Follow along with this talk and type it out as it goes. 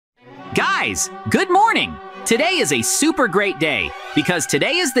Guys, good morning! Today is a super great day, because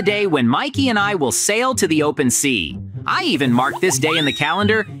today is the day when Mikey and I will sail to the open sea. I even marked this day in the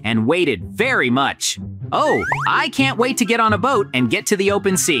calendar and waited very much. Oh, I can't wait to get on a boat and get to the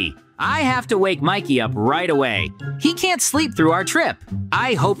open sea. I have to wake Mikey up right away. He can't sleep through our trip.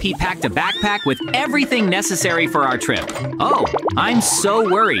 I hope he packed a backpack with everything necessary for our trip. Oh, I'm so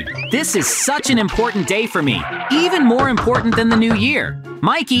worried. This is such an important day for me, even more important than the new year.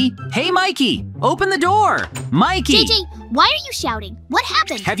 Mikey, hey Mikey, open the door. Mikey! JJ, why are you shouting? What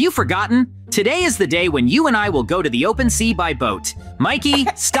happened? Have you forgotten? Today is the day when you and I will go to the open sea by boat. Mikey,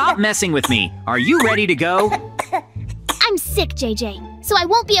 stop messing with me. Are you ready to go? I'm sick, JJ, so I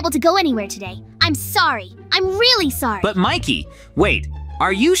won't be able to go anywhere today. I'm sorry. I'm really sorry. But Mikey, wait,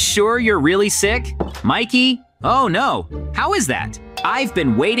 are you sure you're really sick? Mikey? Oh no, how is that? I've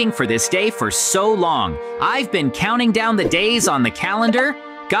been waiting for this day for so long. I've been counting down the days on the calendar.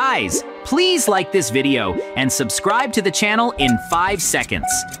 Guys, please like this video and subscribe to the channel in 5 seconds.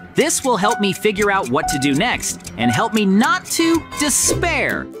 This will help me figure out what to do next and help me not to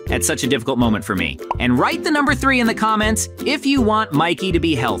despair at such a difficult moment for me. And write the number 3 in the comments if you want Mikey to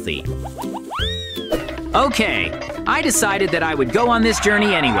be healthy. Okay, I decided that I would go on this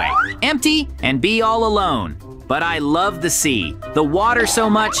journey anyway, empty and be all alone. But I love the sea, the water so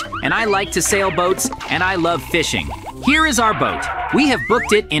much, and I like to sail boats, and I love fishing. Here is our boat. We have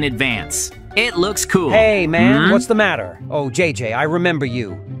booked it in advance. It looks cool. Hey, man, what's the matter? Oh, JJ, I remember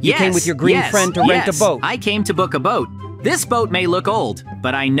you. You came with your green friend to rent a boat. I came to book a boat. This boat may look old,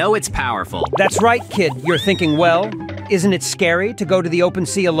 but I know it's powerful. That's right, kid. You're thinking, well, isn't it scary to go to the open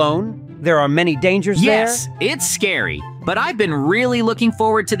sea alone? There are many dangers there. Yes, it's scary, but I've been really looking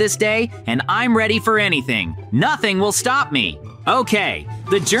forward to this day, and I'm ready for anything. Nothing will stop me. Okay,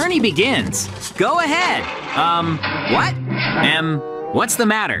 the journey begins. Go ahead. What's the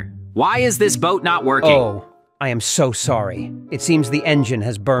matter? Why is this boat not working? Oh, I am so sorry. It seems the engine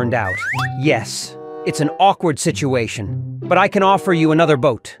has burned out. Yes, it's an awkward situation, but I can offer you another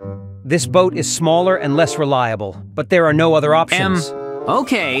boat. This boat is smaller and less reliable, but there are no other options.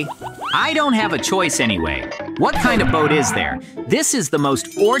 Okay. I don't have a choice anyway. What kind of boat is there? This is the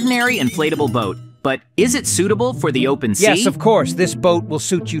most ordinary inflatable boat, but is it suitable for the open sea? Yes, of course, this boat will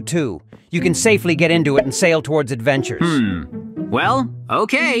suit you too. You can safely get into it and sail towards adventures. Well,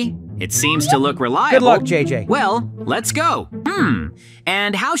 okay. It seems to look reliable. Good luck, JJ. Well, let's go.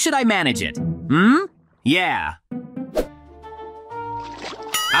 And how should I manage it? Yeah.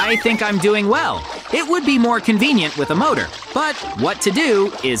 I think I'm doing well. It would be more convenient with a motor, but what to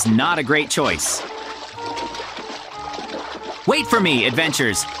do is not a great choice. Wait for me,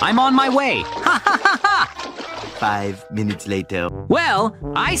 adventures. I'm on my way. Ha ha ha ha! 5 minutes later. Well,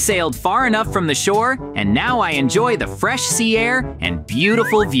 I sailed far enough from the shore, and now I enjoy the fresh sea air and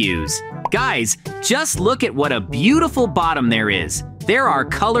beautiful views. Guys, just look at what a beautiful bottom there is. There are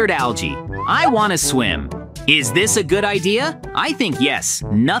colored algae. I want to swim. Is this a good idea? I think yes.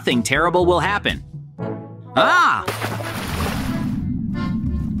 Nothing terrible will happen. Ah!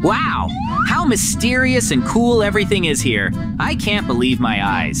 Wow! How mysterious and cool everything is here. I can't believe my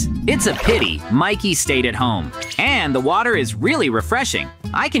eyes. It's a pity Mikey stayed at home. And the water is really refreshing.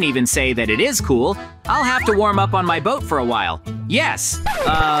 I can even say that it is cool. I'll have to warm up on my boat for a while. Yes.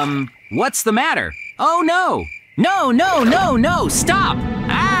 What's the matter? Oh no! No, stop!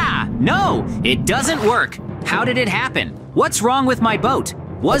 Ah! No, it doesn't work. How did it happen? What's wrong with my boat?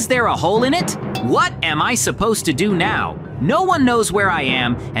 Was there a hole in it? What am I supposed to do now? No one knows where I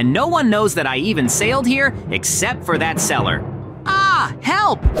am, and no one knows that I even sailed here except for that sailor. Ah,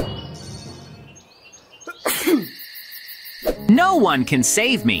 help! No one can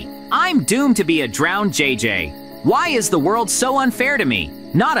save me. I'm doomed to be a drowned JJ. Why is the world so unfair to me?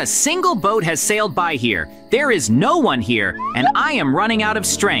 Not a single boat has sailed by here. There is no one here, and I am running out of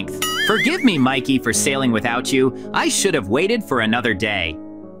strength. Forgive me, Mikey, for sailing without you. I should have waited for another day.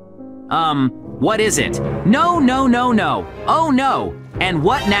 What is it? No. Oh no. And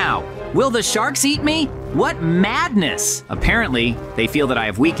what now? Will the sharks eat me? What madness! Apparently, they feel that I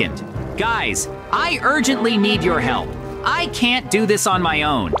have weakened. Guys, I urgently need your help. I can't do this on my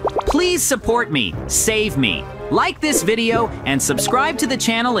own. Please support me, save me. Like this video and subscribe to the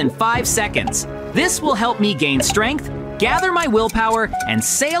channel in 5 seconds. This will help me gain strength, gather my willpower, and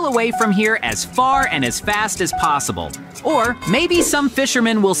sail away from here as far and as fast as possible. Or maybe some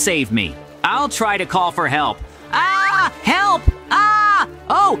fisherman will save me. I'll try to call for help. Ah! Help! Ah!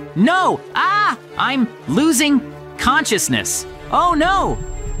 Oh, no! Ah! I'm losing consciousness. Oh, no!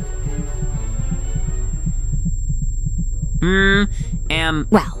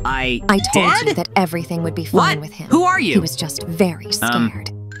 Well, I told dead? you that everything would be fine What? with him. Who are you? He was just very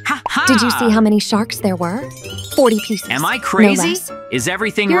scared. Ha! Did you see how many sharks there were? 40 pieces. Am I No crazy? less. Is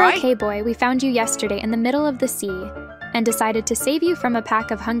everything You're right? okay, boy. We found you yesterday in the middle of the sea and decided to save you from a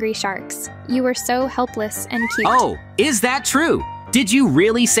pack of hungry sharks. You were so helpless and cute. Oh, is that true? Did you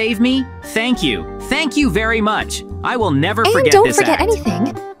really save me? Thank you. Thank you very much. I will never And forget don't this forget act.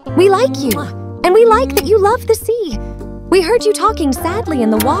 anything. We like you. And we like that you love the sea. We heard you talking sadly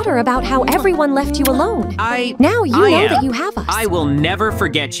in the water about how everyone left you alone. Now you know that you have us. I will never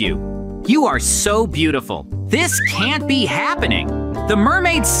forget you. You are so beautiful. This can't be happening. The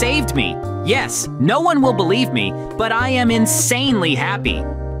mermaid saved me. Yes, no one will believe me, but I am insanely happy.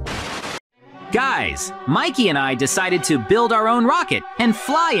 Guys, Mikey and I decided to build our own rocket and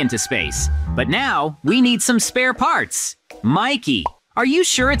fly into space. But now we need some spare parts. Mikey, are you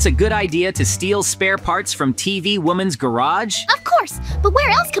sure it's a good idea to steal spare parts from TV Woman's garage? Of course, but where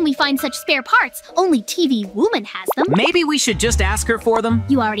else can we find such spare parts? Only TV Woman has them. Maybe we should just ask her for them?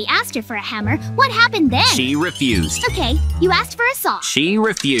 You already asked her for a hammer. What happened then? She refused. Okay, you asked for a saw. She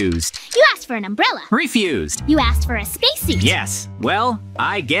refused. You asked for an umbrella. Refused. You asked for a spacesuit. Yes, well,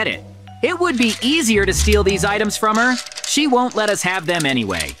 I get it. It would be easier to steal these items from her. She won't let us have them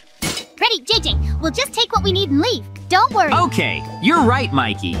anyway. Ready, JJ. We'll just take what we need and leave. Don't worry. Okay, you're right,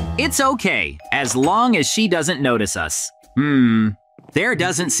 Mikey. It's okay, as long as she doesn't notice us. There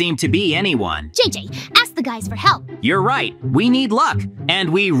doesn't seem to be anyone. JJ, ask the guys for help. You're right, we need luck, and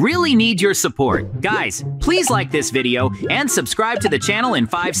we really need your support. Guys, please like this video and subscribe to the channel in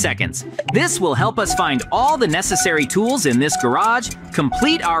 5 seconds. This will help us find all the necessary tools in this garage,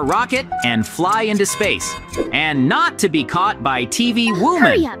 complete our rocket, and fly into space. And not to be caught by TV Woman.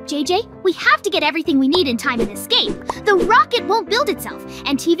 Hurry up, JJ. We have to get everything we need in time and escape. The rocket won't build itself,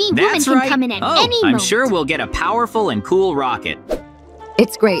 and TV Woman That's can right. come in at Oh, any I'm moment. sure we'll get a powerful and cool rocket.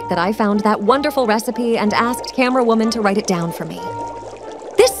 It's great that I found that wonderful recipe and asked camera woman to write it down for me.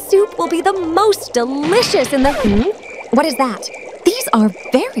 This soup will be the most delicious in the... What is that? These are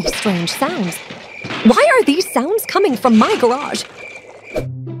very strange sounds. Why are these sounds coming from my garage?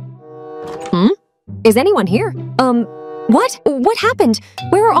 Is anyone here? What? What happened?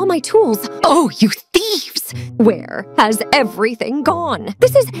 Where are all my tools? Oh, you thieves! Where has everything gone?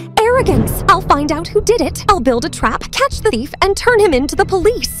 This is arrogance. I'll find out who did it. I'll build a trap, catch the thief, and turn him into the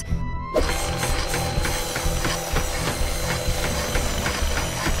police.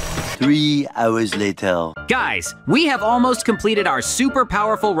 Three hours later. Guys, we have almost completed our super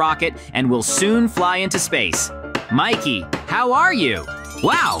powerful rocket and will soon fly into space. Mikey, how are you?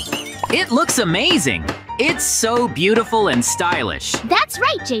 Wow, it looks amazing. It's so beautiful and stylish. That's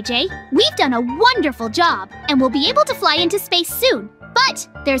right, JJ. We've done a wonderful job, and we'll be able to fly into space soon. But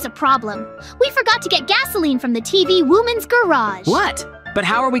there's a problem. We forgot to get gasoline from the TV Woman's garage. What? But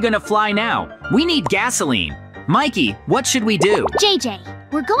how are we gonna fly now? We need gasoline. Mikey, what should we do?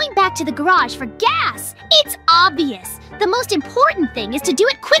 JJ, we're going back to the garage for gas. It's obvious. The most important thing is to do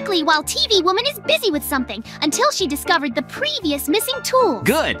it quickly while TV Woman is busy with something until she discovered the previous missing tool.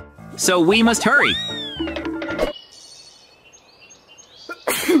 Good. So we must hurry.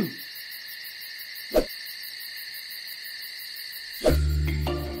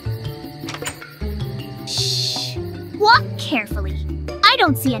 Shh. Walk carefully. I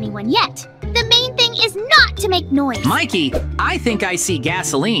don't see anyone yet. The main thing is not to make noise. Mikey, I think I see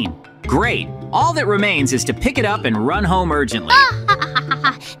gasoline. Great. All that remains is to pick it up and run home urgently.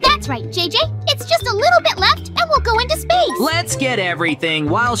 That's right, JJ. It's just a little bit left and we'll go into space. Let's get everything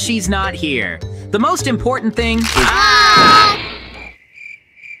while she's not here. The most important thing is...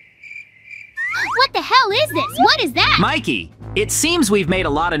 What the hell is this? What is that? Mikey, it seems we've made a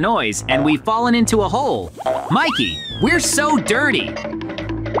lot of noise and we've fallen into a hole. Mikey, we're so dirty.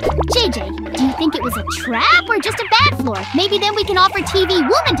 JJ, do you think it was a trap or just a bad floor? Maybe then we can offer TV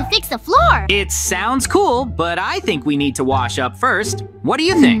Woman to fix the floor. It sounds cool, but I think we need to wash up first. What do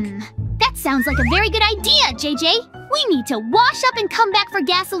you think? That sounds like a very good idea, JJ. We need to wash up and come back for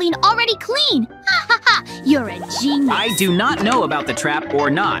gasoline already clean. Ha ha ha, you're a genius. I do not know about the trap or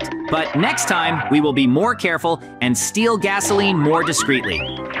not, but next time we will be more careful and steal gasoline more discreetly.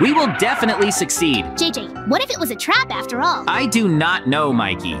 We will definitely succeed. JJ, what if it was a trap after all? I do not know,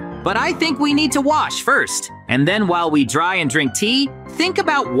 Mikey, but I think we need to wash first. And then while we dry and drink tea, think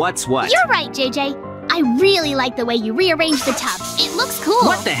about what's what. You're right, JJ. I really like the way you rearranged the tub. It looks cool.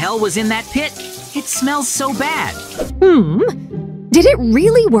 What the hell was in that pit? It smells so bad. Did it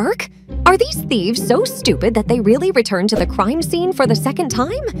really work? Are these thieves so stupid that they really returned to the crime scene for the second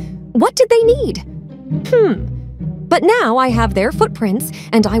time? What did they need? But now I have their footprints,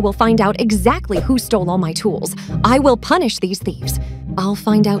 and I will find out exactly who stole all my tools. I will punish these thieves. I'll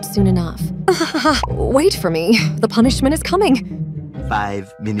find out soon enough. Wait for me. The punishment is coming.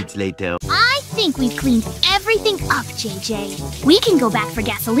 5 minutes later. I think we've cleaned everything up, JJ. We can go back for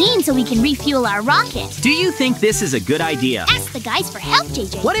gasoline so we can refuel our rocket. Do you think this is a good idea? Ask the guys for help,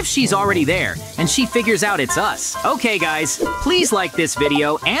 JJ. What if she's already there and she figures out it's us? Okay, guys, please like this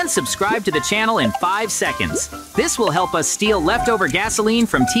video and subscribe to the channel in 5 seconds. This will help us steal leftover gasoline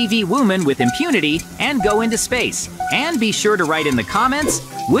from TV Woman with impunity and go into space. And be sure to write in the comments,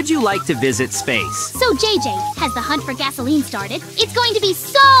 would you like to visit space? So, JJ, has the hunt for gasoline started? It's going to be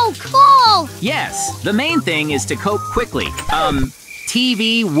so cool! Yes, the main thing is to cope quickly.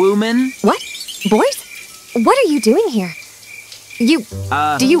 TV Woman? What? Boys? What are you doing here? Do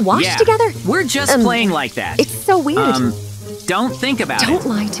you wash yeah. together? We're just playing like that. It's so weird. Don't think about it. Don't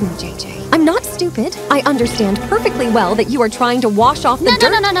lie to me, JJ. I'm not stupid. I understand perfectly well that you are trying to wash off the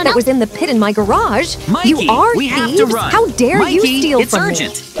dirt that was in the pit in my garage. Mikey, you are we have thieves. to run. How dare Mikey, you steal it's from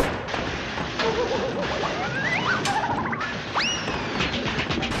urgent. me?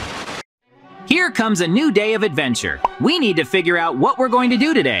 Here comes a new day of adventure. We need to figure out what we're going to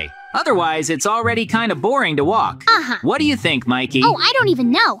do today. Otherwise, it's already kind of boring to walk. What do you think, Mikey? Oh, I don't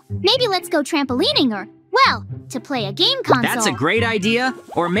even know. Maybe let's go trampolining or, well, to play a game console. That's a great idea.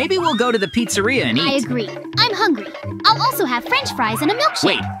 Or maybe we'll go to the pizzeria and eat. I agree. I'm hungry. I'll also have French fries and a milkshake.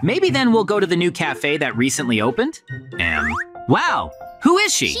 Wait, maybe then we'll go to the new cafe that recently opened? Wow, who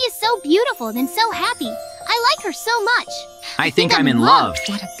is she? She is so beautiful and so happy. I like her so much. I think I'm in love.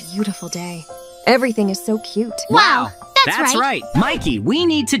 What a beautiful day. Everything is so cute. Wow, that's right. Mikey, we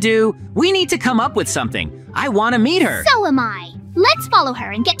need to come up with something. I want to meet her. So am I. Let's follow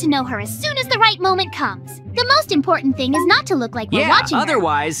her and get to know her as soon as the right moment comes. The most important thing is not to look like we're watching her.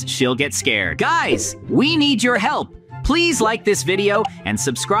 Otherwise, she'll get scared. Guys, we need your help. Please like this video and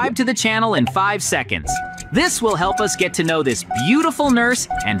subscribe to the channel in 5 seconds. This will help us get to know this beautiful nurse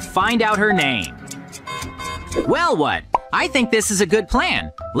and find out her name. Well, what? I think this is a good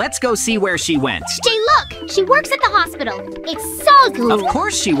plan. Let's go see where she went. Jay, look! She works at the hospital. It's so cool. Of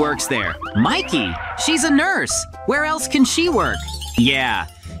course she works there. Mikey, she's a nurse. Where else can she work? Yeah,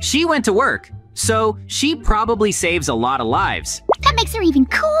 she went to work. So she probably saves a lot of lives. That makes her even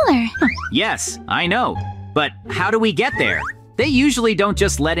cooler. Yes, I know. But how do we get there? They usually don't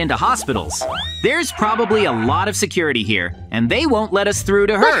just let into hospitals. There's probably a lot of security here, and they won't let us through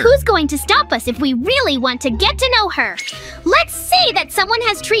to her. But who's going to stop us if we really want to get to know her? Let's say that someone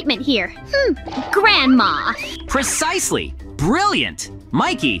has treatment here. Grandma. Precisely. Brilliant.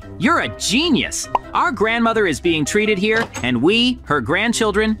 Mikey, you're a genius. Our grandmother is being treated here, and we, her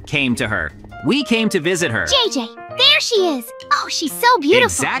grandchildren, came to her. We came to visit her. JJ, there she is. Oh, she's so beautiful.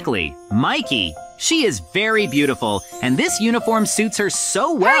 Exactly. Mikey, she is very beautiful, and this uniform suits her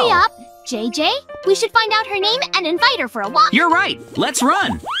so well. Hurry up. JJ, we should find out her name and invite her for a walk. You're right. Let's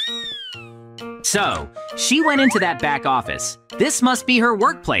run. So, she went into that back office. This must be her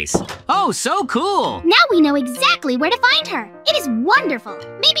workplace. Oh, so cool. Now we know exactly where to find her. It is wonderful.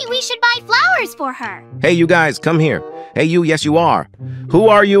 Maybe we should buy flowers for her. Hey, you guys, come here. Hey, you, yes, you are. Who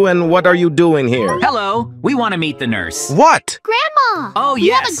are you and what are you doing here? Hello, we want to meet the nurse. What? Grandma! Oh, we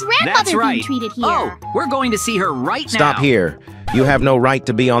yes, have a grandmother that's right. being treated here. Oh, we're going to see her right now. Stop here. You have no right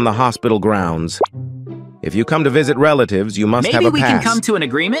to be on the hospital grounds. If you come to visit relatives, you must have a pass. Maybe we can come to an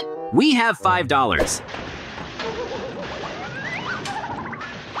agreement? We have $5.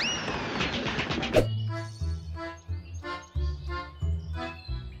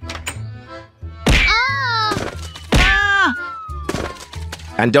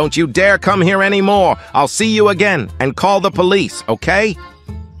 And don't you dare come here anymore. I'll see you again and call the police, okay?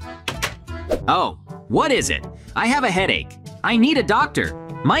 Oh, what is it? I have a headache. I need a doctor.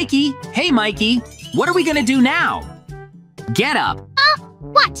 Mikey, hey Mikey, what are we gonna do now? Get up.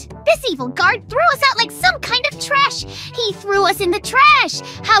 What? This evil guard threw us out like some kind of trash. He threw us in the trash.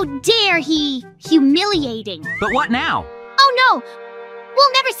 How dare he? Humiliating. But what now? Oh no,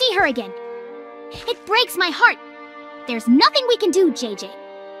 we'll never see her again. It breaks my heart. There's nothing we can do, JJ.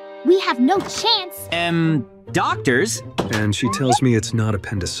 We have no chance. Doctors? And she tells me it's not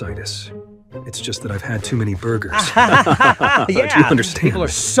appendicitis. It's just that I've had too many burgers. Yeah, Do you understand? People are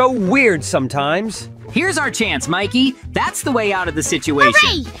so weird sometimes. Here's our chance, Mikey. That's the way out of the situation.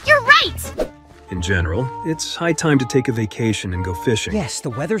 Hooray! You're right! In general, it's high time to take a vacation and go fishing. Yes, the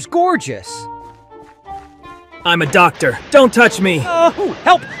weather's gorgeous. I'm a doctor. Don't touch me. Oh,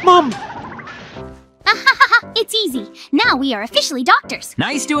 help! Mom! It's easy. Now we are officially doctors.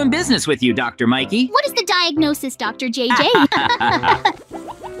 Nice doing business with you, Dr. Mikey. What is the diagnosis, Dr. JJ?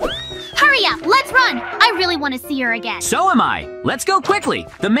 Hurry up, let's run. I really want to see her again. So am I. Let's go quickly.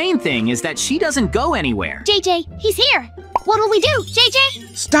 The main thing is that she doesn't go anywhere. JJ, he's here. What'll we do,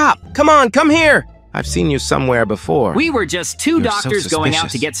 JJ? Stop! Come on, come here! I've seen you somewhere before. We were just two You're doctors so going out to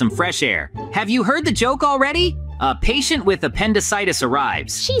suspicious. get some fresh air. Have you heard the joke already? A patient with appendicitis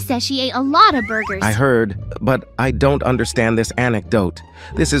arrives. She says she ate a lot of burgers. I heard, but I don't understand this anecdote.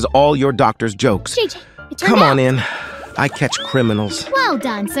 This is all your doctor's jokes. JJ, it turned Come out. on in. I catch criminals. Well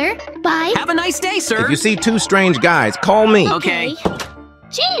done, sir. Bye. Have a nice day, sir. If you see two strange guys, call me. Okay.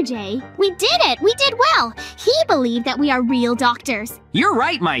 JJ, we did it. We did well. He believed that we are real doctors. You're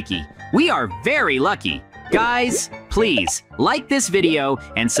right, Mikey. We are very lucky. Guys, please like this video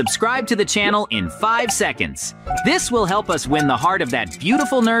and subscribe to the channel in 5 seconds. This will help us win the heart of that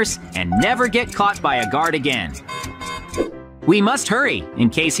beautiful nurse and never get caught by a guard again. We must hurry in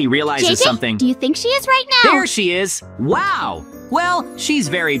case he realizes JJ, something. do you think she is right now? There she is. Wow. Well, she's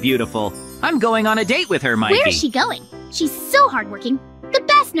very beautiful. I'm going on a date with her, Mikey. Where is she going? She's so hardworking. The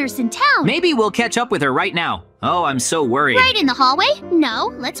best nurse in town. Maybe we'll catch up with her right now. Oh, I'm so worried. Right in the hallway?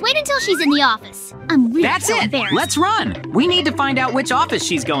 No, let's wait until she's in the office. I'm really That's so it. embarrassed. Let's run. We need to find out which office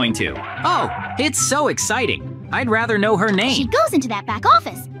she's going to. Oh, it's so exciting. I'd rather know her She name. goes into that back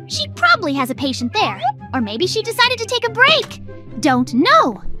office. She probably has a patient there. Or maybe she decided to take a break. Don't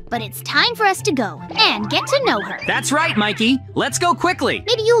know. But it's time for us to go and get to know her. That's right, Mikey. Let's go quickly.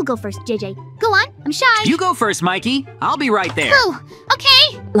 Maybe you'll go first, JJ. Go on, I'm shy. You go first, Mikey. I'll be right there. Ooh,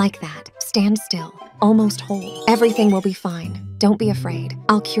 okay. Like that. Stand still. Almost whole. Everything will be fine. Don't be afraid.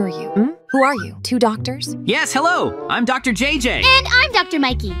 I'll cure you. Who are you? Two doctors? Yes, hello. I'm Dr. JJ. And I'm Dr.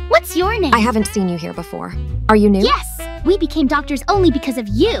 Mikey. What's your name? I haven't seen you here before. Are you new? Yes, we became doctors only because of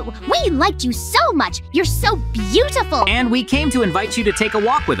you. We liked you so much. You're so beautiful. And we came to invite you to take a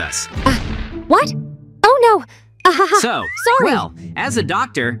walk with us. What? Oh no! So, Sorry. well, as a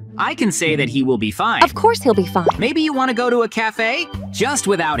doctor, I can say that he will be fine. Of course he'll be fine. Maybe you want to go to a cafe? Just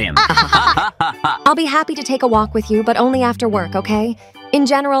without him. I'll be happy to take a walk with you, but only after work, okay? In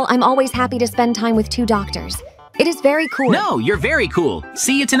general, I'm always happy to spend time with two doctors. It is very cool. No, you're very cool.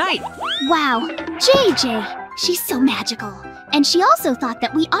 See you tonight. Wow, JJ, she's so magical. And she also thought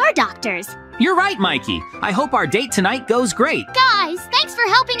that we are doctors. You're right, Mikey. I hope our date tonight goes great. Guys, thanks for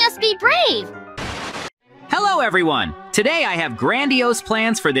helping us be brave. Hello, everyone. Today I have grandiose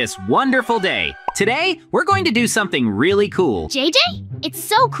plans for this wonderful day. Today, we're going to do something really cool. JJ, it's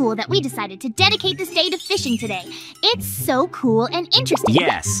so cool that we decided to dedicate this day to fishing today. It's so cool and interesting.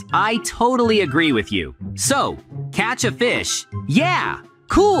 Yes, I totally agree with you. So, catch a fish. Yeah,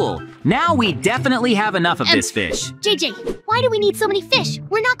 cool. Now we definitely have enough of this fish. JJ, why do we need so many fish?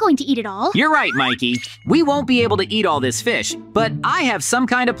 We're not going to eat it all. You're right, Mikey. We won't be able to eat all this fish, but I have some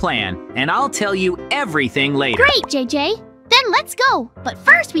kind of plan, and I'll tell you everything later. Great, JJ. Then let's go. But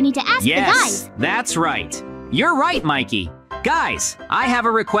first, we need to ask the Yes, guys. that's right. You're right, Mikey. Guys, I have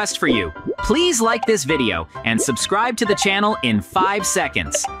a request for you. Please like this video and subscribe to the channel in 5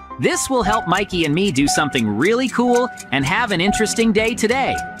 seconds. This will help Mikey and me do something really cool and have an interesting day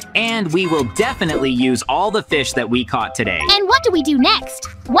today. And we will definitely use all the fish that we caught today. And what do we do next?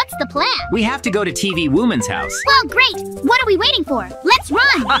 What's the plan? We have to go to TV Woman's house. Well, great. What are we waiting for? Let's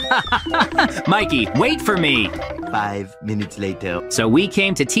run. Mikey, wait for me. 5 minutes later. So we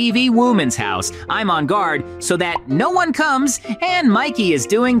came to TV Woman's house. I'm on guard so that no one comes, and Mikey is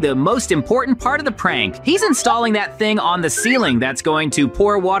doing the most important part of the prank. He's installing that thing on the ceiling that's going to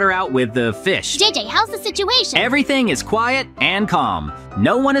pour water out with the fish. JJ, how's the situation? Everything is quiet and calm.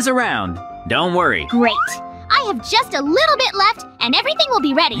 No one is around. Don't worry. Great. I have just a little bit left, and everything will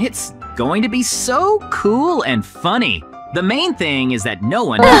be ready. It's going to be so cool and funny. The main thing is that no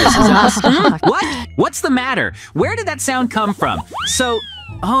one notices us. What? What's the matter? Where did that sound come from? So,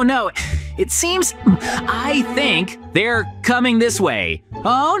 oh no, it seems, I think they're coming this way.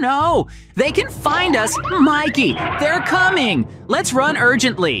 Oh no, they can find us. Mikey, they're coming. Let's run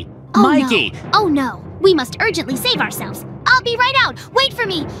urgently. Oh, Mikey. No. Oh no, we must urgently save ourselves. I'll be right out. Wait for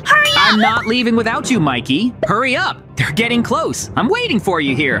me. Hurry up. I'm not leaving without you, Mikey. Hurry up. They're getting close. I'm waiting for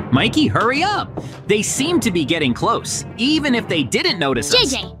you here. Mikey, hurry up. They seem to be getting close, even if they didn't notice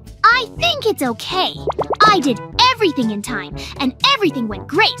us. JJ, I think it's okay. I did everything in time, and everything went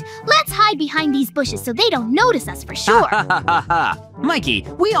great. Let's hide behind these bushes so they don't notice us for sure. Mikey,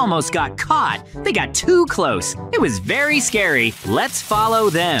 we almost got caught. They got too close. It was very scary. Let's follow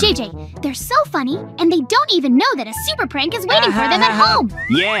them. JJ, they're so funny, and they don't even know that a super prank is waiting for them at home.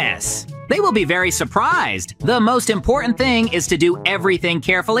 Yes. They will be very surprised. The most important thing is to do everything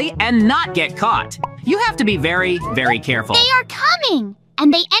carefully and not get caught. You have to be very, very careful. They are coming,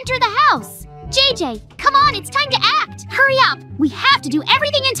 and they enter the house. JJ, come on, it's time to act. Hurry up. We have to do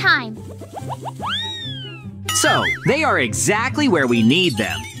everything in time. So, they are exactly where we need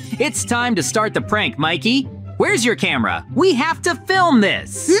them. It's time to start the prank, Mikey. Where's your camera? We have to film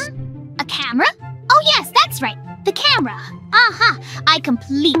this. A camera? Oh yes, that's right. The camera. I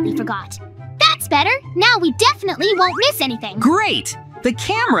completely forgot. That's better. Now we definitely won't miss anything. Great! The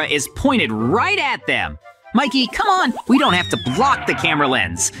camera is pointed right at them. Mikey, come on. We don't have to block the camera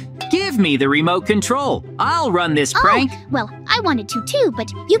lens. Give me the remote control. I'll run this prank. Well, I wanted to too,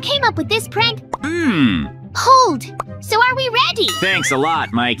 but you came up with this prank. Hold. So are we ready? Thanks a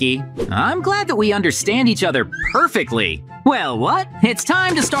lot, Mikey. I'm glad that we understand each other perfectly. Well, what? It's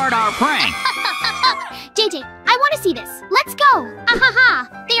time to start our prank. JJ, I want to see this. Let's go.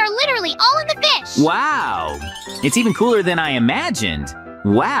 They are literally all in the fish. Wow. It's even cooler than I imagined.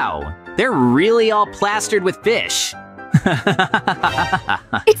 Wow. They're really all plastered with fish.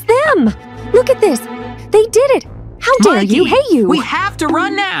 It's them! Look at this! They did it! How dare you? Hey, you! We have to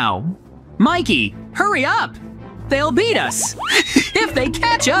run now! Mikey, hurry up! They'll beat us! If they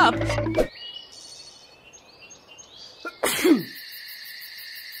catch up!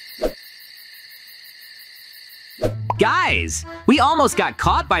 Guys, we almost got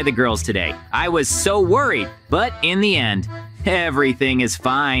caught by the girls today. I was so worried, but in the end, everything is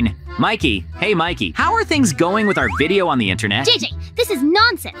fine. Mikey, hey Mikey, how are things going with our video on the internet? JJ, this is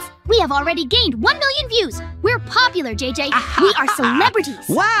nonsense. We have already gained 1 million views. We're popular, JJ. We are celebrities.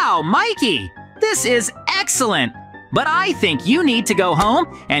 Wow, Mikey, this is excellent. But I think you need to go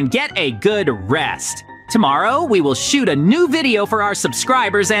home and get a good rest. Tomorrow, we will shoot a new video for our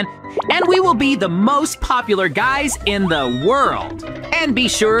subscribers and we will be the most popular guys in the world. And be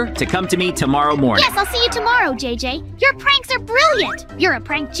sure to come to me tomorrow morning. Yes, I'll see you tomorrow, JJ. Your pranks are brilliant. You're a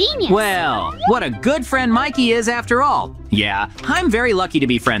prank genius. Well, what a good friend Mikey is after all. Yeah, I'm very lucky to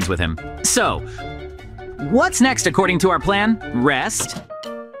be friends with him. So, what's next according to our plan? Rest?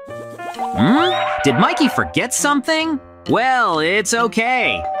 Did Mikey forget something? Well, it's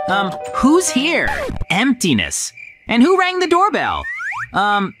okay. Who's here? Emptiness. And who rang the doorbell?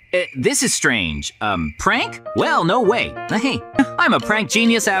 This is strange. Prank? Well, no way. Hey, I'm a prank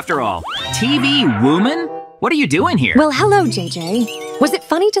genius after all. TV woman? What are you doing here? Well, hello, JJ. Was it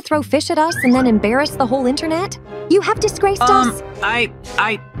funny to throw fish at us and then embarrass the whole internet? You have disgraced us. Bye.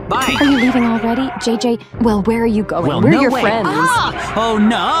 Are you leaving already? JJ, well, where are you going? Well, We're no your way. friends. Oh,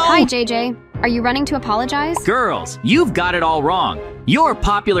 no. Hi, JJ. Are you running to apologize? Girls, you've got it all wrong. You're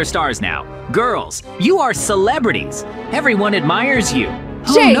popular stars now. Girls, you are celebrities. Everyone admires you.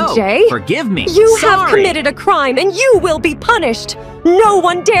 Oh, JJ, no. Forgive me. You Sorry. have committed a crime and you will be punished. No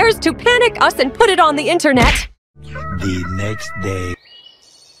one dares to panic us and put it on the internet. The next day.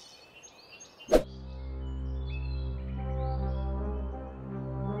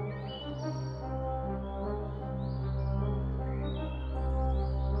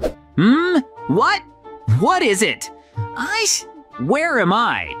 What? What is it? Where am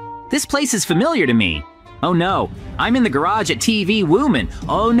I? This place is familiar to me. Oh no, I'm in the garage at TV Woman.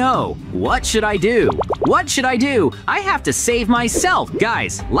 Oh no, what should I do? What should I do? I have to save myself.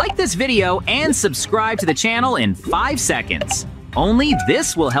 Guys, like this video and subscribe to the channel in 5 seconds. Only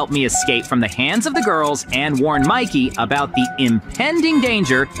this will help me escape from the hands of the girls and warn Mikey about the impending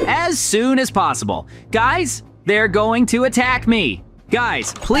danger as soon as possible. Guys, they're going to attack me.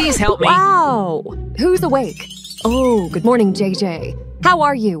 Guys, please help me. Wow, who's awake? Oh, good morning, JJ. How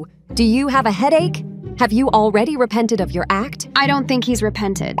are you? Do you have a headache? Have you already repented of your act? I don't think he's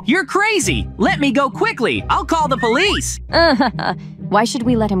repented. You're crazy! Let me go quickly! I'll call the police! Why should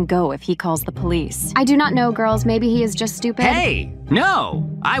we let him go if he calls the police? I do not know, girls. Maybe he is just stupid. Hey! No!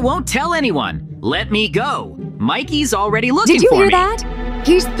 I won't tell anyone! Let me go! Mikey's already looking for me! Did you hear that?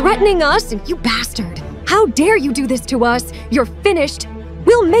 He's threatening us, you bastard! How dare you do this to us? You're finished!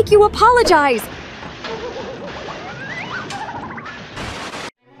 We'll make you apologize!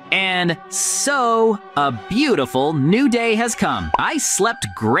 And so, a beautiful new day has come. I slept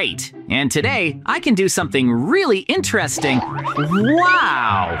great, and today I can do something really interesting.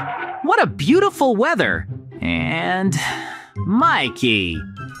 Wow! What a beautiful weather. And Mikey.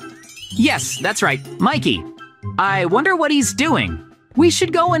 Yes, that's right, Mikey. I wonder what he's doing. We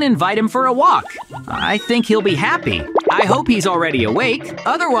should go and invite him for a walk. I think he'll be happy. I hope he's already awake,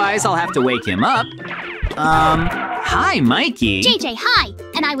 otherwise I'll have to wake him up. Hi, Mikey. JJ, hi.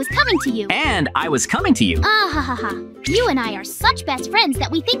 And I was coming to you. And I was coming to you. You and I are such best friends that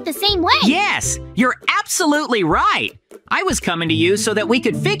we think the same way. Yes, you're absolutely right. I was coming to you so that we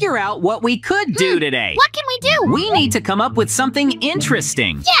could figure out what we could do today. What can we do? We need to come up with something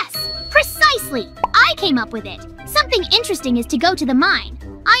interesting. Yes, precisely. I came up with it. Something interesting is to go to the mine.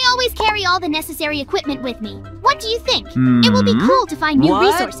 I always carry all the necessary equipment with me. What do you think? It will be cool to find new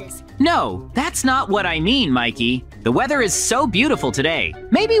resources. No, that's not what I mean, Mikey. The weather is so beautiful today.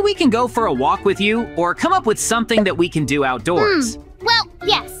 Maybe we can go for a walk with you or come up with something that we can do outdoors. Well,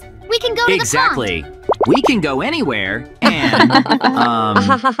 yes. We can go to Exactly. the pond. We can go anywhere, and,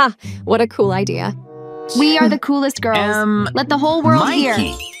 What a cool idea. We are the coolest girls. Let the whole world hear.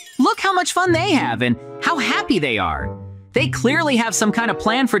 Mikey, look how much fun they have and how happy they are. They clearly have some kind of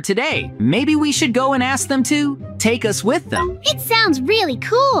plan for today. Maybe we should go and ask them to take us with them. It sounds really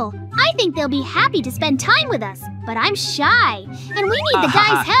cool. I think they'll be happy to spend time with us, but I'm shy, and we need the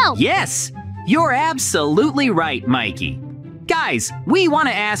guys' help. Yes, you're absolutely right, Mikey. Guys, we want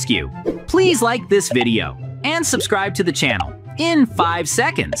to ask you, please like this video and subscribe to the channel in 5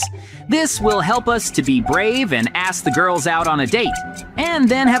 seconds. This will help us to be brave and ask the girls out on a date, and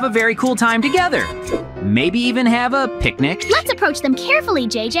then have a very cool time together. Maybe even have a picnic. Let's approach them carefully,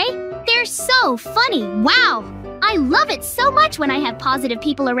 JJ. They're so funny. Wow. I love it so much when I have positive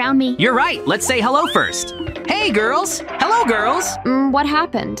people around me. You're right. Let's say hello first. Hey, girls. Hello, girls. What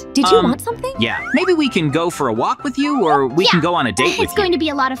happened? Did you want something? Yeah, maybe we can go for a walk with you, or we can go on a date with you. It's going to be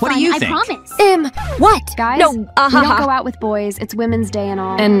a lot of fun, What do you I think? promise. What? Guys, No, we don't go out with boys. It's Women's Day and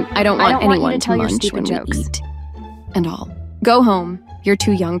all. And I don't want you anyone to tell your munch stupid when jokes. we eat. And all. Go home. You're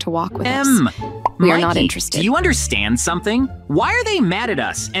too young to walk with us. We are not Mikey, interested. Do you understand something? Why are they mad at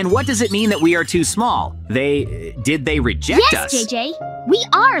us? And what does it mean that we are too small? Did they reject Yes, us? JJ. We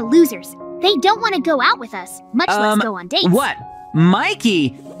are losers. They don't want to go out with us, much less go on dates. What?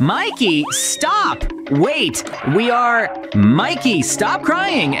 Mikey, stop! Wait, Mikey, stop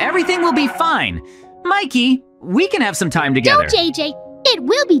crying. Everything will be fine. Mikey, we can have some time together. No, JJ. It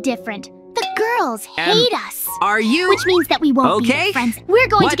will be different. The girls hate us. Are you? Which means that we won't be their friends. We're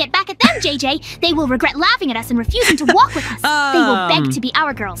going to get back at them, JJ. They will regret laughing at us and refusing to walk with us. They will beg to be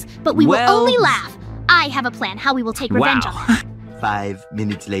our girls, but we will only laugh. I have a plan how we will take revenge on them. 5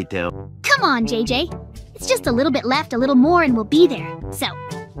 minutes later. Come on, JJ. It's just a little bit left, a little more, and we'll be there. So,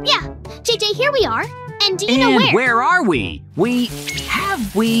 yeah. JJ, here we are. And do you know where? And where are we?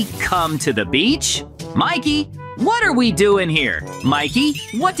 Have we come to the beach? Mikey, what are we doing here? Mikey,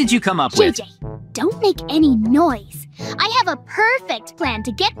 what did you come up with? JJ, don't make any noise. I have a perfect plan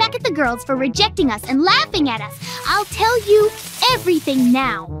to get back at the girls for rejecting us and laughing at us. I'll tell you everything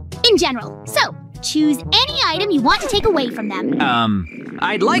now. In general. So, choose any item you want to take away from them.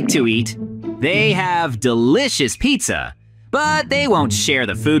 I'd like to eat. They have delicious pizza, but they won't share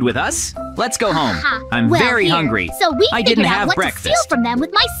the food with us. Let's go home. I'm very hungry. So we I figured didn't out have what breakfast. to steal from them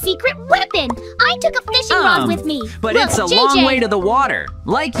with my secret weapon. I took a fishing rod with me. But Look, it's a JJ. long way to the water.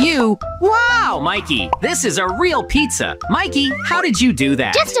 Like you. Wow, Mikey, this is a real pizza. Mikey, how did you do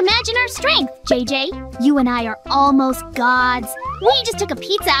that? Just imagine our strength, JJ. You and I are almost gods. We just took a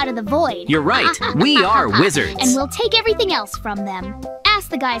pizza out of the void. You're right. We are wizards. And we'll take everything else from them. Ask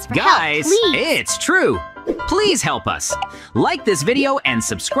the guys for Guys, help, please. it's true. Please help us. Like this video and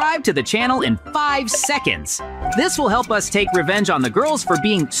subscribe to the channel in 5 seconds. This will help us take revenge on the girls for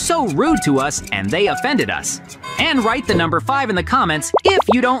being so rude to us and they offended us. And write the number 5 in the comments if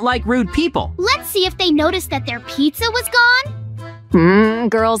you don't like rude people. Let's see if they noticed that their pizza was gone.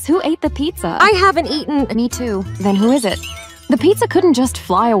 Girls, who ate the pizza? I haven't eaten. Me too. Then who is it? The pizza couldn't just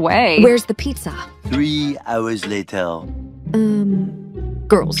fly away. Where's the pizza? 3 hours later.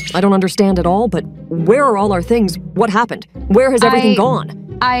 Girls, I don't understand at all, but where are all our things? What happened? Where has everything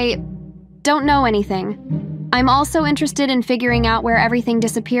gone? I don't know anything. I'm also interested in figuring out where everything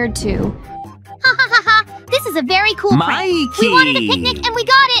disappeared to. Ha ha ha ha! This is a very cool prank. Mikey! We wanted a picnic and we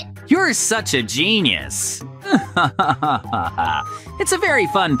got it! You're such a genius. It's a very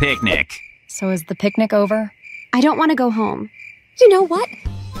fun picnic. So is the picnic over? I don't want to go home. You know what?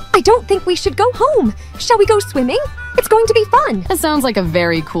 I don't think we should go home. Shall we go swimming? It's going to be fun. That sounds like a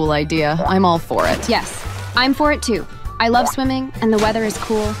very cool idea. I'm all for it. Yes, I'm for it too. I love swimming and the weather is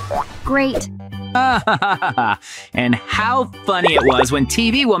cool. Great. And how funny it was when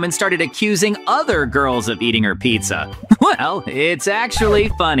TV Woman started accusing other girls of eating her pizza. Well, it's actually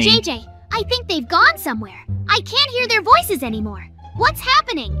funny. JJ, I think they've gone somewhere. I can't hear their voices anymore. What's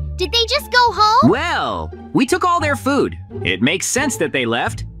happening? Did they just go home? Well, we took all their food. It makes sense that they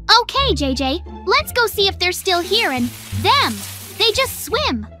left. Okay, JJ. Let's go see if they're still here and them. They just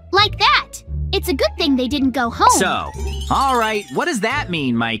swim. Like that. It's a good thing they didn't go home. So, all right, what does that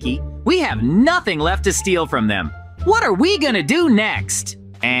mean, Mikey? We have nothing left to steal from them. What are we gonna do next?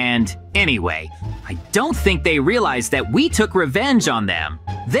 And anyway, I don't think they realize that we took revenge on them.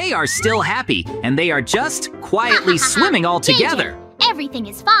 They are still happy, and they are just quietly swimming all together. JJ, everything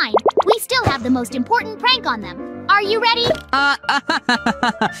is fine. We still have the most important prank on them. Are you ready?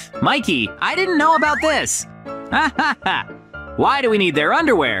 Mikey, I didn't know about this. Why do we need their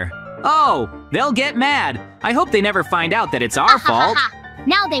underwear? Oh, they'll get mad. I hope they never find out that it's our fault.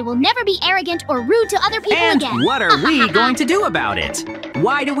 Now they will never be arrogant or rude to other people And again. what are we going to do about it?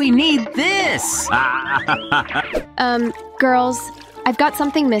 Why do we need this? Girls, I've got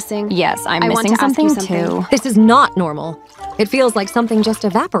something missing. Yes, I'm I want missing to ask you something too. This is not normal. It feels like something just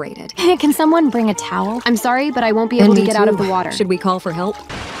evaporated. Can someone bring a towel? I'm sorry, but I won't be able to get out of the water. Should we call for help?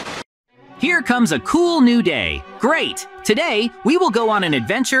 Here comes a cool new day. Great! Today, we will go on an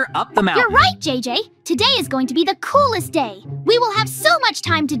adventure up the mountain. You're right, JJ. Today is going to be the coolest day. We will have so much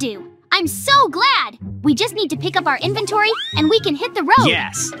time to do. I'm so glad. We just need to pick up our inventory and we can hit the road.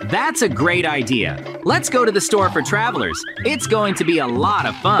 Yes, that's a great idea. Let's go to the store for travelers. It's going to be a lot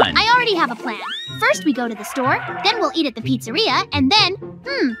of fun. I already have a plan. First we go to the store, then we'll eat at the pizzeria, and then,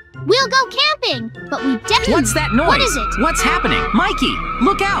 we'll go camping. But we definitely— What's that noise? What is it? What's happening? Mikey,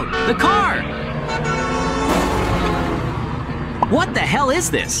 look out! The car! What the hell is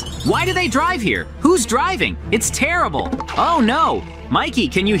this? Why do they drive here? Who's driving? It's terrible. Oh no! Mikey,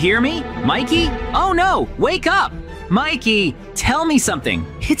 can you hear me? Mikey? Oh no! Wake up! Mikey, tell me something.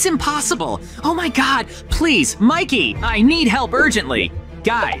 It's impossible. Oh my God, please, Mikey, I need help urgently.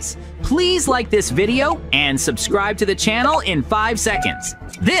 Guys, please like this video and subscribe to the channel in 5 seconds.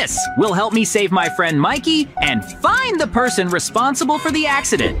 This will help me save my friend Mikey and find the person responsible for the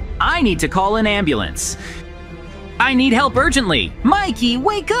accident. I need to call an ambulance. I need help urgently. Mikey,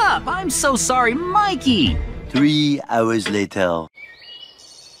 wake up! I'm so sorry, Mikey! 3 hours later.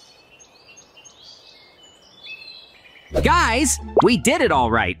 Guys, we did it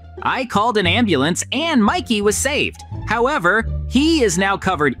all right. I called an ambulance and Mikey was saved. However, he is now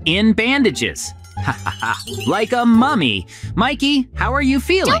covered in bandages. Like a mummy. Mikey, how are you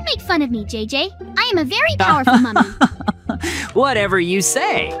feeling? Don't make fun of me, JJ. I am a very powerful mummy. Whatever you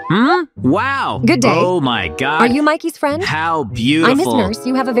say. Wow. Good day. Oh my God. Are you Mikey's friend? How beautiful. I'm his nurse.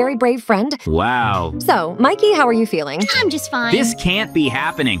 You have a very brave friend. Wow. So, Mikey, how are you feeling? I'm just fine. This can't be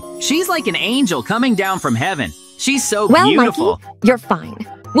happening. She's like an angel coming down from heaven. She's so well, beautiful. Mikey, you're fine.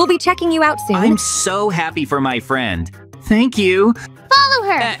 We'll be checking you out soon. I'm so happy for my friend. Thank you.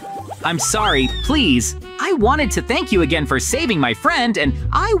 Follow her. I'm sorry, please. I wanted to thank you again for saving my friend, and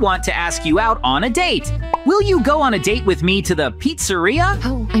I want to ask you out on a date. Will you go on a date with me to the pizzeria?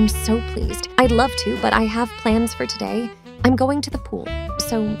 Oh, I'm so pleased. I'd love to, but I have plans for today. I'm going to the pool,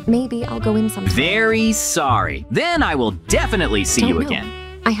 so maybe I'll go in sometime. Very sorry. Then I will definitely see you again.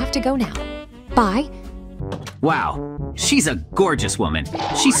 I have to go now. Bye. Wow, she's a gorgeous woman.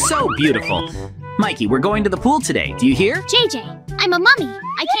 She's so beautiful. Mikey, we're going to the pool today. Do you hear? JJ, I'm a mummy.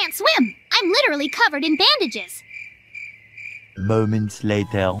 I can't swim. I'm literally covered in bandages. Moments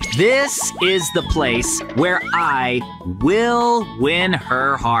later. This is the place where I will win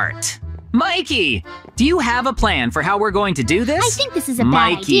her heart. Mikey, do you have a plan for how we're going to do this? I think this is a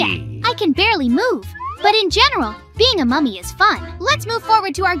bad idea. I can barely move. But in general, being a mummy is fun. Let's move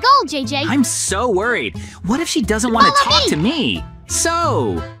forward to our goal, JJ. I'm so worried. What if she doesn't want to talk to me?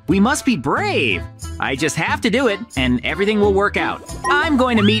 So, we must be brave. I just have to do it, and everything will work out. I'm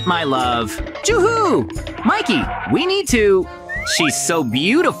going to meet my love. Joo-hoo! Mikey, we need to... She's so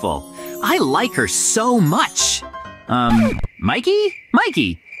beautiful. I like her so much. Mikey?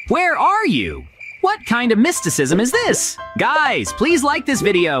 Mikey, where are you? What kind of mysticism is this? Guys, please like this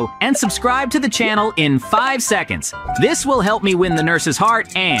video and subscribe to the channel in 5 seconds. This will help me win the nurse's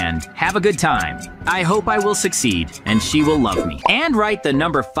heart and have a good time. I hope I will succeed and she will love me. And write the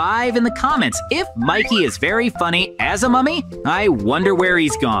number 5 in the comments if Mikey is very funny as a mummy. I wonder where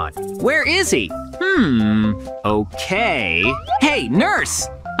he's gone. Where is he? Okay. Hey, nurse!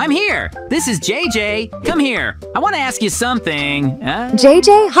 I'm here. This is JJ. Come here. I want to ask you something.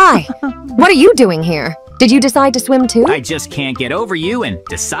 JJ, hi. What are you doing here? Did you decide to swim too? I just can't get over you and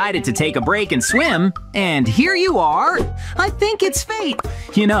decided to take a break and swim. And here you are. I think it's fate.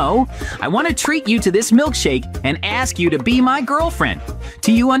 You know, I want to treat you to this milkshake and ask you to be my girlfriend.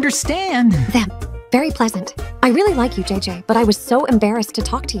 Do you understand? Very pleasant. I really like you, JJ, but I was so embarrassed to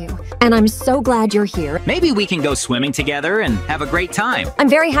talk to you. And I'm so glad you're here. Maybe we can go swimming together and have a great time. I'm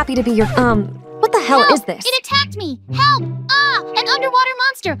very happy to be your, what the hell is this? It attacked me! Help! Ah! An underwater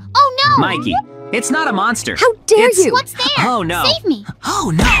monster! Oh no! Mikey, it's not a monster. How dare you! What's there? Oh no! Save me!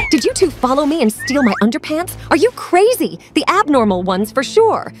 Oh no! Did you two follow me and steal my underpants? Are you crazy? The abnormal ones for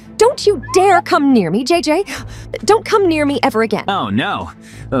sure. Don't you dare come near me, JJ. Don't come near me ever again. Oh no,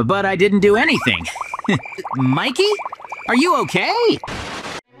 but I didn't do anything. Mikey? Are you okay?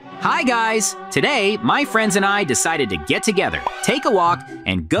 Hi guys! Today, my friends and I decided to get together, take a walk,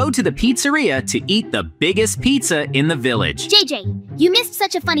 and go to the pizzeria to eat the biggest pizza in the village. JJ, you missed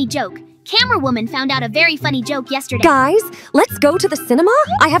such a funny joke. Camera Woman found out a very funny joke yesterday. Guys, let's go to the cinema?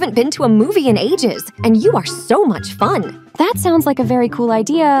 I haven't been to a movie in ages, and you are so much fun. That sounds like a very cool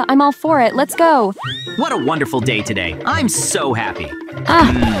idea. I'm all for it. Let's go. What a wonderful day today. I'm so happy.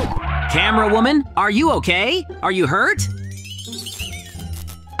 Camera woman, are you okay? Are you hurt?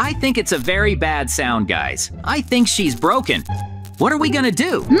 I think it's a very bad sound, guys. I think she's broken. What are we gonna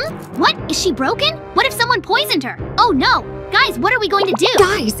do? What? Is she broken? What if someone poisoned her? Oh no! Guys, what are we going to do?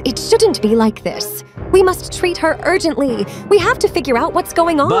 Guys, it shouldn't be like this. We must treat her urgently. We have to figure out what's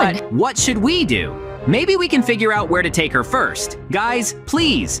going on. But what should we do? Maybe we can figure out where to take her first. Guys,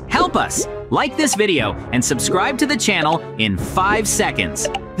 please, help us. Like this video and subscribe to the channel in 5 seconds.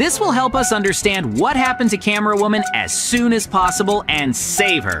 This will help us understand what happened to Camera Woman as soon as possible and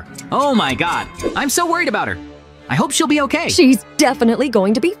save her. Oh my God, I'm so worried about her. I hope she'll be okay. She's definitely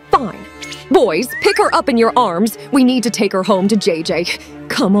going to be fine. Boys, pick her up in your arms. We need to take her home to JJ.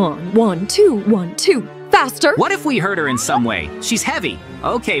 Come on, 1, 2, 1, 2. Faster! What if we hurt her in some way? She's heavy.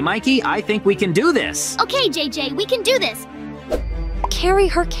 Okay, Mikey, I think we can do this. Okay, JJ, we can do this. Carry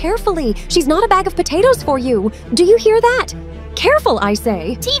her carefully. She's not a bag of potatoes for you. Do you hear that? Careful, I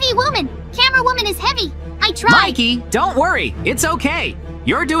say. TV woman! Camera woman is heavy. I tried. Mikey, don't worry. It's okay.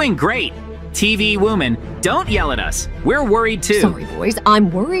 You're doing great. TV woman, don't yell at us. We're worried too. Sorry, boys.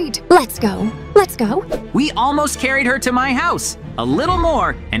 I'm worried. Let's go. Let's go. We almost carried her to my house. A little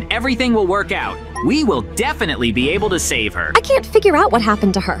more, and everything will work out. We will definitely be able to save her. I can't figure out what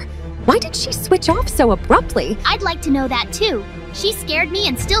happened to her. Why did she switch off so abruptly? I'd like to know that too. She scared me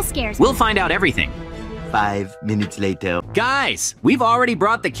and still scares me. We'll find out everything. 5 minutes later. Guys, we've already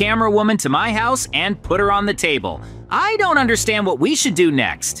brought the camera woman to my house and put her on the table. I don't understand what we should do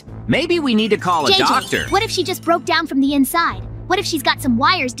next. Maybe we need to call a doctor. What if she just broke down from the inside? What if she's got some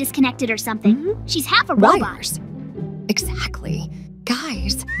wires disconnected or something? She's half a robot. Wires. Exactly.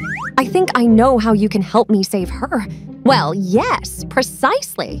 Guys, I think I know how you can help me save her. Well, yes,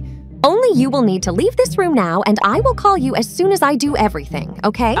 precisely. Only you will need to leave this room now, and I will call you as soon as I do everything,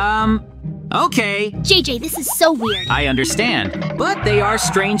 okay? Okay. JJ, this is so weird. I understand, but they are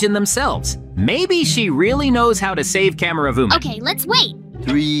strange in themselves. Maybe she really knows how to save Camera Woman. Okay, let's wait.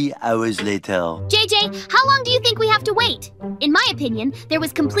 3 hours later. JJ, how long do you think we have to wait? In my opinion, there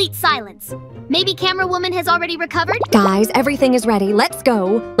was complete silence. Maybe Camera Woman has already recovered? Guys, everything is ready. Let's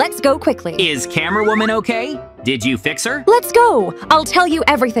go. Let's go quickly. Is Camera Woman okay? Did you fix her? Let's go. I'll tell you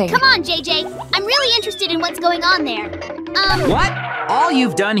everything. Come on, JJ. I'm really interested in what's going on there. What? All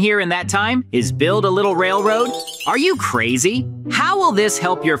you've done here in that time is build a little railroad? Are you crazy? How will this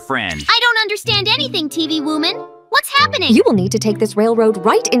help your friend? I don't understand anything, TV woman. What's happening? You will need to take this railroad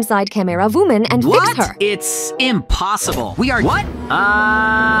right inside Camera Woman and fix her. It's impossible. We are— What?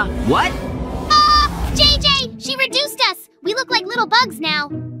 What? JJ! She reduced us! We look like little bugs now.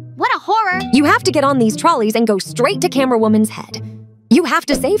 What a horror. You have to get on these trolleys and go straight to Camera Woman's head. You have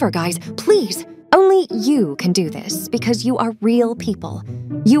to save her, guys. Please. Only you can do this because you are real people.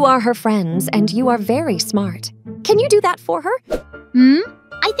 You are her friends and you are very smart. Can you do that for her?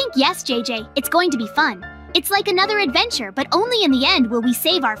 I think yes, JJ. It's going to be fun. It's like another adventure, but only in the end will we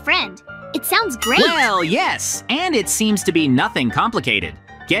save our friend. It sounds great. Well, yes, and it seems to be nothing complicated.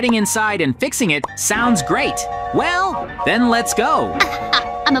 Getting inside and fixing it sounds great. Well, then let's go.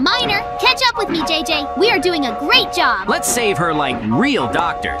 I'm a minor. Catch up with me, JJ. We are doing a great job. Let's save her like real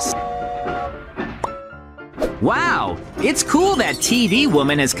doctors. Wow, it's cool that TV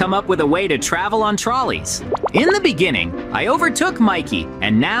Woman has come up with a way to travel on trolleys. In the beginning, I overtook Mikey,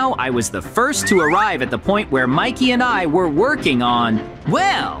 and now I was the first to arrive at the point where Mikey and I were working on—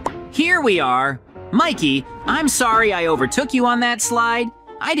 Well, here we are. Mikey, I'm sorry I overtook you on that slide.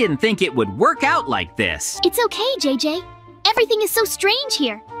 I didn't think it would work out like this. It's okay, JJ. Everything is so strange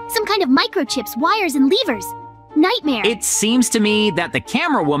here. Some kind of microchips, wires, and levers. Nightmare. It seems to me that the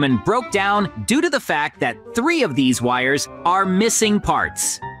camera woman broke down due to the fact that 3 of these wires are missing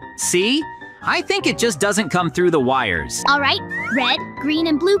parts. See? I think it just doesn't come through the wires. All right, red, green,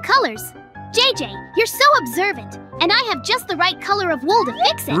 and blue colors. JJ, you're so observant, and I have just the right color of wool to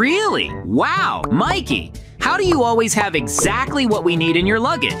fix it. Really? Wow, Mikey. How do you always have exactly what we need in your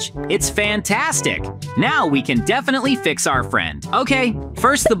luggage? It's fantastic. Now we can definitely fix our friend. Okay,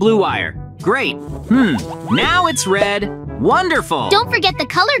 first the blue wire. Great. Now it's red. Wonderful. Don't forget the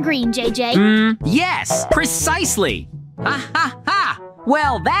color green, JJ. Yes, precisely. Ha ha ha.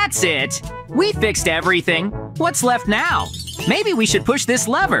 Well, that's it. We fixed everything. What's left now? Maybe we should push this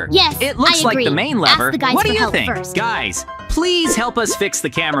lever. Yes, it looks like the main lever. Ask the guys what do for you help think? First. Guys, please help us fix the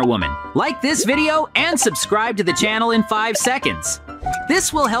camera woman. Like this video and subscribe to the channel in 5 seconds.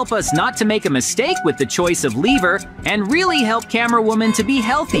 This will help us not to make a mistake with the choice of lever and really help camera woman to be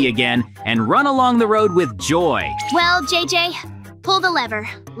healthy again and run along the road with joy. Well, JJ, pull the lever.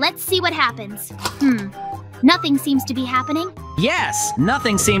 Let's see what happens. Nothing seems to be happening. Yes,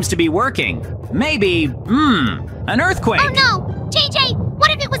 nothing seems to be working. Maybe, an earthquake. Oh no! JJ,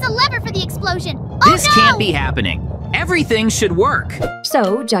 what if it was a lever for the explosion? Oh This can't be happening. Everything should work.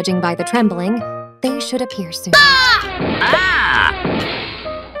 So, judging by the trembling, they should appear soon.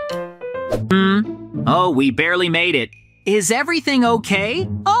 Oh, we barely made it. Is everything okay?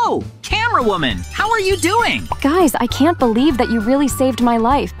 Oh, camera woman, how are you doing? Guys, I can't believe that you really saved my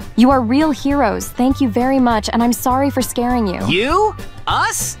life. You are real heroes. Thank you very much, and I'm sorry for scaring you. You?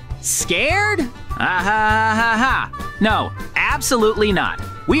 Us? Scared? No, absolutely not.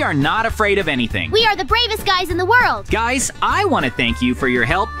 We are not afraid of anything. We are the bravest guys in the world. Guys, I want to thank you for your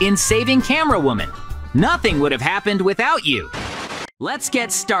help in saving Camera Woman. Nothing would have happened without you. Let's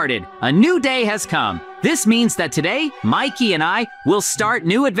get started. A new day has come. This means that today, Mikey and I will start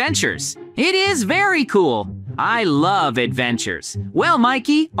new adventures. It is very cool. I love adventures. Well,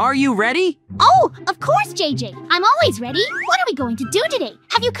 Mikey, are you ready? Oh, of course, JJ. I'm always ready. What are we going to do today?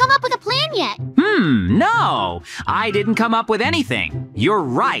 Have you come up with a plan yet? No. I didn't come up with anything. You're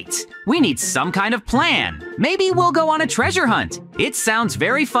right. We need some kind of plan. Maybe we'll go on a treasure hunt. It sounds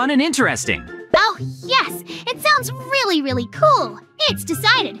very fun and interesting. Oh, yes. It sounds really, really cool. It's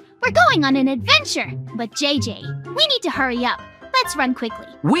decided. We're going on an adventure. But JJ, we need to hurry up. Let's run quickly.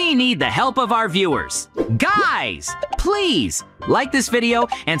 We need the help of our viewers. Guys, please like this video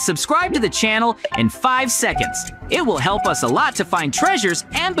and subscribe to the channel in 5 seconds. It will help us a lot to find treasures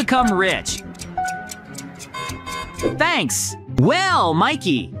and become rich. Thanks. Well,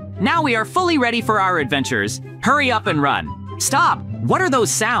 Mikey, now we are fully ready for our adventures. Hurry up and run. Stop. What are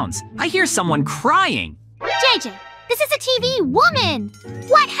those sounds? I hear someone crying. JJ, this is a TV woman.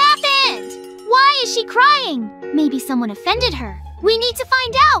 What happened? Why is she crying? Maybe someone offended her. We need to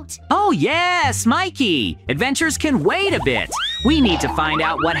find out. Oh, yes, Mikey. Adventures can wait a bit. We need to find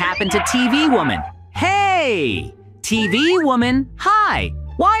out what happened to TV Woman. Hey, TV Woman, hi.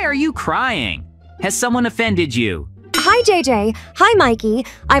 Why are you crying? Has someone offended you? Hi, JJ. Hi, Mikey.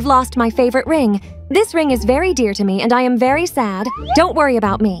 I've lost my favorite ring. This ring is very dear to me, and I am very sad. Don't worry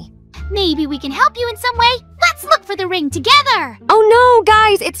about me. Maybe we can help you in some way. Let's look for the ring together. Oh no,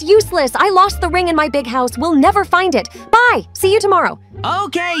 guys, it's useless. I lost the ring in my big house. We'll never find it. Bye. See you tomorrow.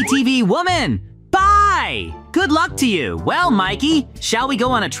 Okay, TV Woman. Bye. Good luck to you. Well, Mikey, shall we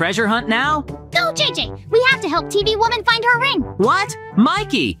go on a treasure hunt now? No, JJ. We have to help TV Woman find her ring. What?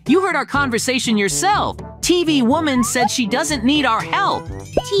 Mikey, you heard our conversation yourself. TV Woman said she doesn't need our help.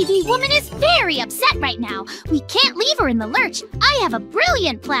 TV Woman is very upset right now. We can't leave her in the lurch. I have a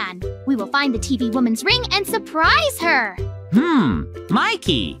brilliant plan. We will find the TV Woman's ring and surprise her.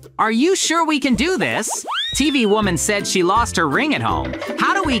 Mikey, are you sure we can do this? TV Woman said she lost her ring at home.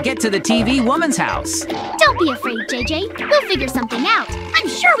 How do we get to the TV Woman's house? Don't be afraid, JJ. We'll figure something out. I'm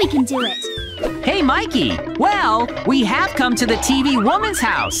sure we can do it. Hey, Mikey. Well, we have come to the TV Woman's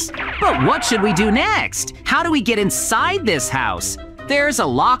house. But what should we do next? How do we get inside this house? There's a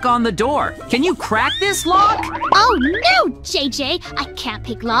lock on the door. Can you crack this lock? Oh no, JJ. I can't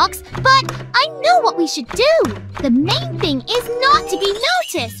pick locks, but I know what we should do. The main thing is not to be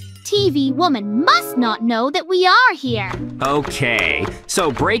noticed. TV Woman must not know that we are here. Okay,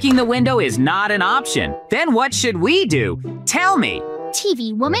 so breaking the window is not an option. Then what should we do? Tell me.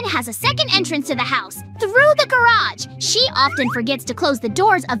 TV Woman has a second entrance to the house, through the garage. She often forgets to close the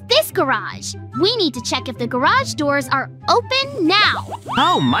doors of this garage. We need to check if the garage doors are open now.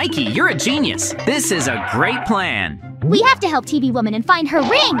 Oh, Mikey, you're a genius. This is a great plan. We have to help TV Woman and find her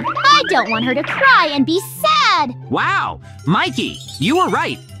ring. I don't want her to cry and be sad. Wow, Mikey, you were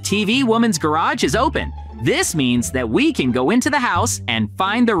right. TV Woman's garage is open. This means that we can go into the house and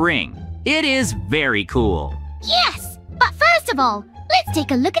find the ring. It is very cool. Yes, but first of all, let's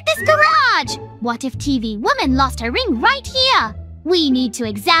take a look at this garage. What if TV Woman lost her ring right here? We need to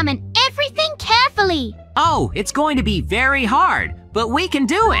examine everything carefully. Oh, it's going to be very hard, but we can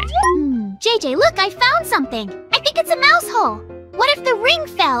do it. JJ, look, I found something. I think it's a mouse hole. What if the ring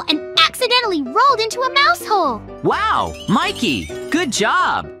fell and accidentally rolled into a mouse hole? Wow, Mikey, good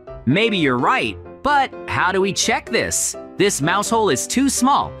job. Maybe you're right, but how do we check this? This mouse hole is too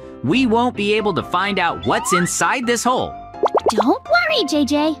small. We won't be able to find out what's inside this hole. Don't worry,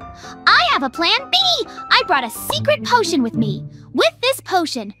 JJ. I have a plan B. I brought a secret potion with me. With this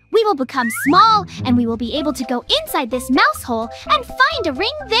potion, we will become small and we will be able to go inside this mouse hole and find a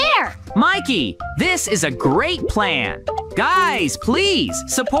ring there. Mikey, this is a great plan. Guys, please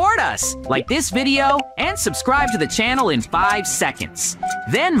support us. Like this video and subscribe to the channel in 5 seconds.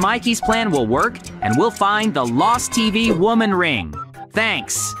 Then Mikey's plan will work and we'll find the lost TV Woman ring.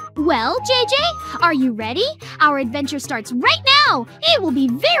 Thanks. Well, JJ, are you ready? Our adventure starts right now. It will be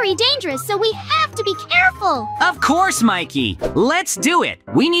very dangerous, so we have have to be careful. Of course, Mikey. Let's do it.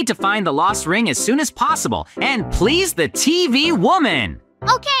 We need to find the lost ring as soon as possible and please the TV woman.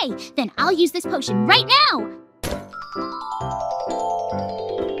 Okay, then I'll use this potion right now.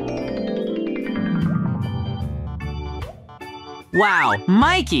 Wow,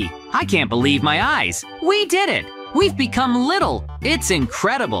 Mikey, I can't believe my eyes. We did it. We've become little. It's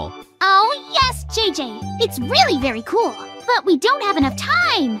incredible. Oh, yes, JJ. It's really very cool. But we don't have enough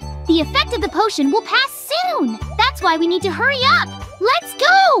time. The effect of the potion will pass soon. That's why we need to hurry up. Let's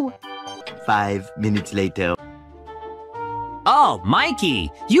go! 5 minutes later. Oh,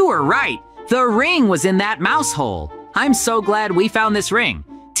 Mikey, you were right. The ring was in that mouse hole. I'm so glad we found this ring.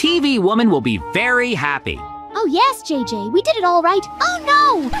 TV woman will be very happy. Oh, yes, JJ. We did it all right. Oh,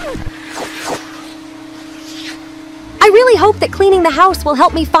 no! I really hope that cleaning the house will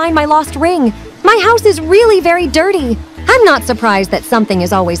help me find my lost ring. My house is really very dirty. I'm not surprised that something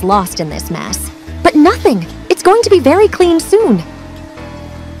is always lost in this mess. But nothing. It's going to be very clean soon.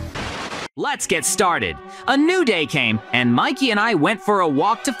 Let's get started. A new day came, and Mikey and I went for a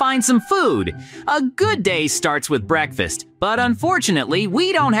walk to find some food. A good day starts with breakfast, but unfortunately,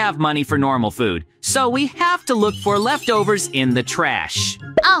 we don't have money for normal food, so we have to look for leftovers in the trash.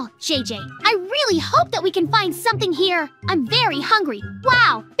 Oh, JJ, I really hope that we can find something here. I'm very hungry.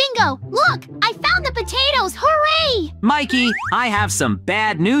 Wow, bingo, look, I found the potatoes, hooray! Mikey, I have some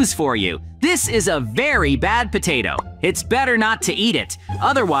bad news for you. This is a very bad potato. It's better not to eat it.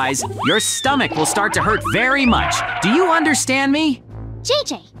 Otherwise, your stomach will start to hurt very much. Do you understand me?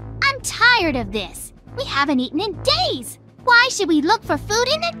 JJ, I'm tired of this. We haven't eaten in days. Why should we look for food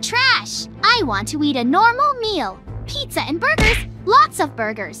in the trash? I want to eat a normal meal. Pizza and burgers, lots of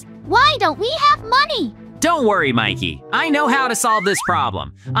burgers. Why don't we have money? Don't worry, Mikey. I know how to solve this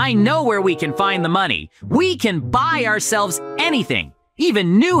problem. I know where we can find the money. We can buy ourselves anything.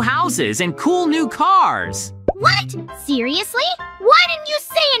 Even new houses and cool new cars. What? Seriously? Why didn't you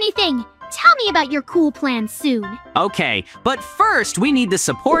say anything? Tell me about your cool plan soon. Okay, but first we need the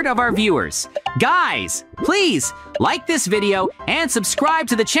support of our viewers. Guys, please like this video and subscribe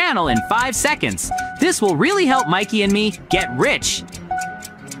to the channel in 5 seconds. This will really help Mikey and me get rich.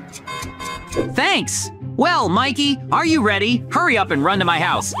 Thanks. Well, Mikey, are you ready? Hurry up and run to my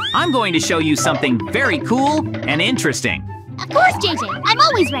house. I'm going to show you something very cool and interesting. Of course, JJ. I'm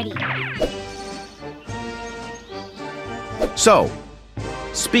always ready. So,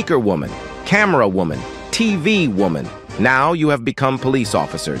 speaker woman, camera woman, TV woman. Now you have become police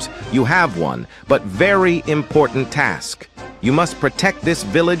officers. You have one, but very important task. You must protect this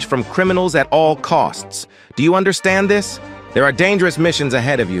village from criminals at all costs. Do you understand this? There are dangerous missions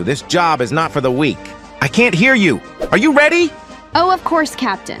ahead of you. This job is not for the weak. I can't hear you. Are you ready? Oh, of course,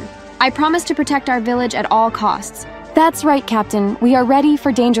 Captain. I promise to protect our village at all costs. That's right, Captain. We are ready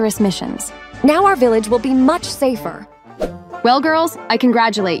for dangerous missions. Now our village will be much safer. Well, girls, I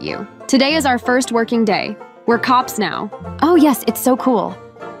congratulate you. Today is our first working day. We're cops now. Oh yes, it's so cool.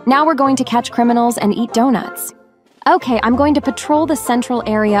 Now we're going to catch criminals and eat donuts. Okay, I'm going to patrol the central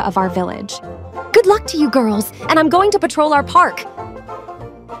area of our village. Good luck to you girls, and I'm going to patrol our park.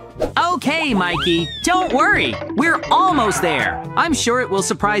 Okay, Mikey, don't worry. We're almost there. I'm sure it will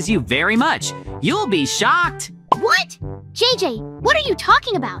surprise you very much. You'll be shocked. What? JJ, what are you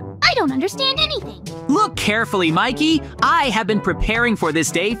talking about? I don't understand anything. Look carefully, Mikey. I have been preparing for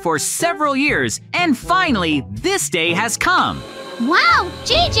this day for several years, and finally, this day has come. Wow,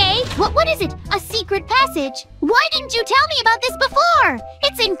 JJ, what is it? A secret passage? Why didn't you tell me about this before?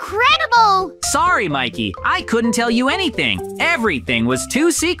 It's incredible! Sorry, Mikey, I couldn't tell you anything. Everything was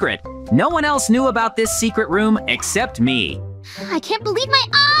too secret. No one else knew about this secret room except me. I can't believe my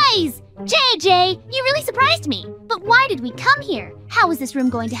eyes! JJ, you really surprised me. But why did we come here? How is this room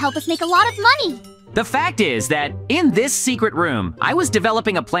going to help us make a lot of money? The fact is that in this secret room, I was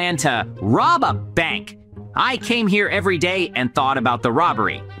developing a plan to rob a bank. I came here every day and thought about the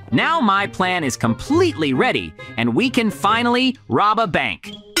robbery. Now my plan is completely ready, and we can finally rob a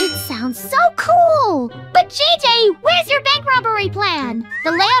bank. It sounds so cool! But JJ, where's your bank robbery plan?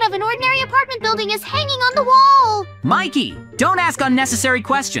 The layout of an ordinary apartment building is hanging on the wall! Mikey, don't ask unnecessary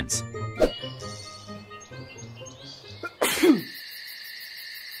questions.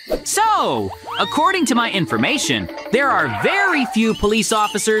 So, according to my information, there are very few police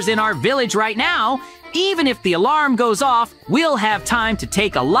officers in our village right now. Even if the alarm goes off, we'll have time to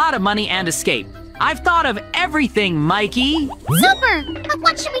take a lot of money and escape. I've thought of everything, Mikey. Super! But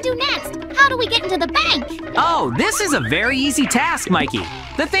what should we do next? How do we get into the bank? Oh, this is a very easy task, Mikey.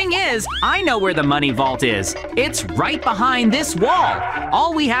 The thing is, I know where the money vault is. It's right behind this wall.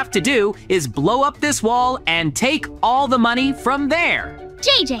 All we have to do is blow up this wall and take all the money from there.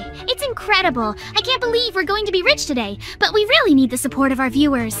 JJ, it's incredible. I can't believe we're going to be rich today, but we really need the support of our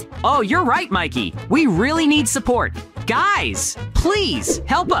viewers. Oh, you're right, Mikey. We really need support. Guys, please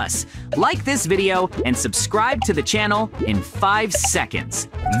help us. Like this video and subscribe to the channel in 5 seconds.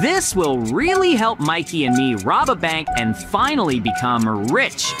 This will really help Mikey and me rob a bank and finally become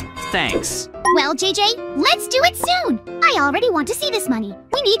rich. Thanks. Well, JJ, let's do it soon. I already want to see this money.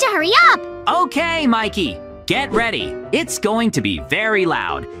 We need to hurry up. Okay, Mikey. Get ready. It's going to be very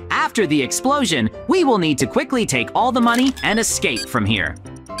loud. After the explosion, we will need to quickly take all the money and escape from here.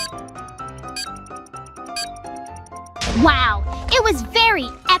 Wow, it was very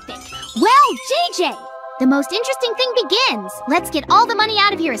epic. Well, JJ, the most interesting thing begins. Let's get all the money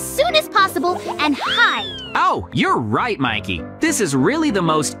out of here as soon as possible and hide. Oh, you're right, Mikey. This is really the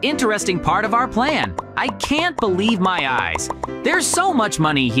most interesting part of our plan. I can't believe my eyes. There's so much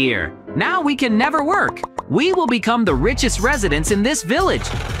money here. Now we can never work. We will become the richest residents in this village.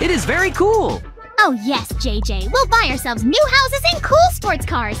 It is very cool. Oh yes, JJ. We'll buy ourselves new houses and cool sports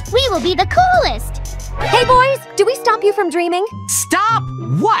cars. We will be the coolest. Hey boys, do we stop you from dreaming? Stop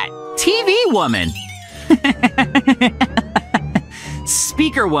what? TV woman.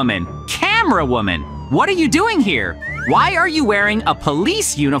 Speaker woman. Camera woman. What are you doing here? Why are you wearing a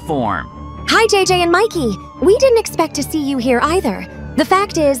police uniform? Hi, JJ and Mikey. We didn't expect to see you here either. The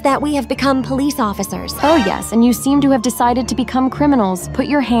fact is that we have become police officers. Oh yes, and you seem to have decided to become criminals. Put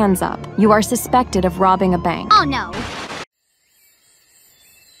your hands up. You are suspected of robbing a bank. Oh no.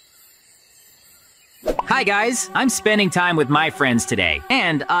 Hi guys, I'm spending time with my friends today,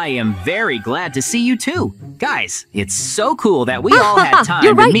 and I am very glad to see you too. Guys, it's so cool that we all had time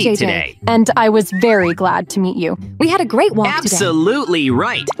You're right, to meet JJ. today. And I was very glad to meet you. We had a great walk Absolutely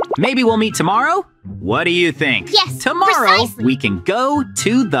right. Maybe we'll meet tomorrow? What do you think? Yes, Tomorrow, precisely. we can go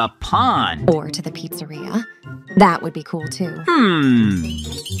to the pond. Or to the pizzeria. That would be cool too.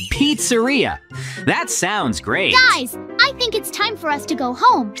 Pizzeria. That sounds great. Guys, I think it's time for us to go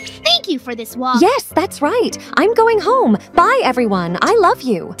home. Thank you for this walk. Yes, that's right. I'm going home. Bye, everyone. I love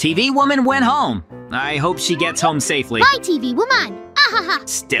you. TV woman went home. I hope she gets home safely. Bye, TV woman. Ahaha.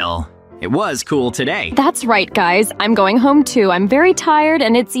 Still, it was cool today. That's right, guys. I'm going home too. I'm very tired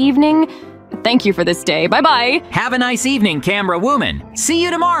and it's evening. Thank you for this day. Bye-bye. Have a nice evening, camera woman. See you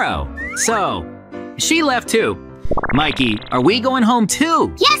tomorrow. So, she left too. Mikey, are we going home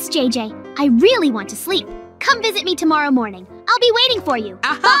too? Yes, JJ. I really want to sleep. Come visit me tomorrow morning. I'll be waiting for you.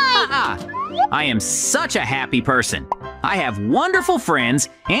 Bye. I am such a happy person. I have wonderful friends,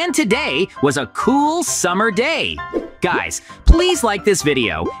 and today was a cool summer day. Guys, please like this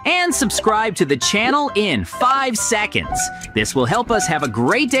video and subscribe to the channel in 5 seconds. This will help us have a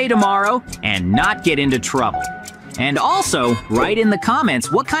great day tomorrow and not get into trouble. And also, write in the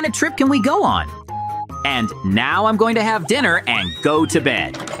comments what kind of trip can we go on. And now I'm going to have dinner and go to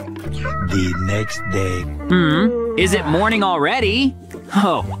bed. The next day. Is it morning already?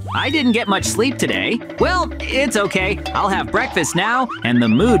 Oh, I didn't get much sleep today. Well, it's okay. I'll have breakfast now and the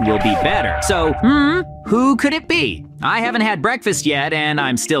mood will be better. So, who could it be? I haven't had breakfast yet and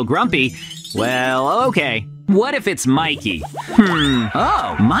I'm still grumpy. Well, okay. What if it's Mikey?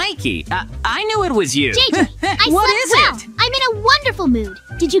 Oh, Mikey. I knew it was you. JJ, I What slept is well. it? I'm in a wonderful mood.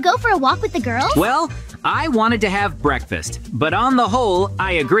 Did you go for a walk with the girls? Well, I wanted to have breakfast, but on the whole,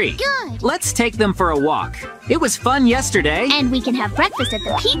 I agree. Good. Let's take them for a walk. It was fun yesterday. And we can have breakfast at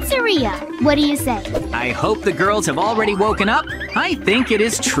the pizzeria. What do you say? I hope the girls have already woken up. I think it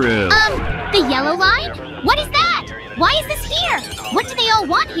is true. The yellow line? What is that? Why is this here? What do they all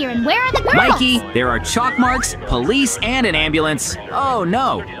want here and where are the girls? Mikey, there are chalk marks, police, and an ambulance. Oh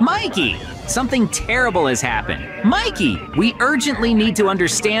no, Mikey! Something terrible has happened. Mikey, we urgently need to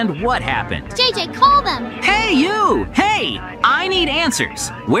understand what happened. JJ, call them. Hey, you! Hey! I need answers.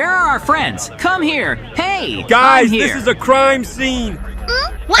 Where are our friends? Come here. Hey! Guys, I'm here. this is a crime scene.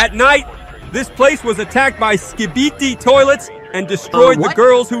 What? At night, this place was attacked by skibidi toilets and destroyed the What?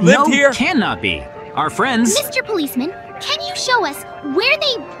 girls who lived No, here. Cannot be. Our friends. Mr. Policeman, can you show us where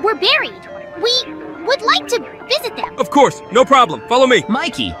they were buried? We would like to visit them. Of course, no problem. Follow me.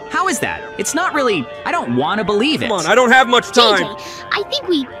 Mikey, how is that? It's not really. I don't want to believe it. Come on, I don't have much time. JJ, I think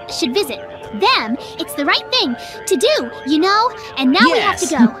we should visit them. It's the right thing to do, you know? And now we have to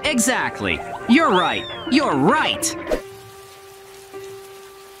go. Exactly. You're right. You're right.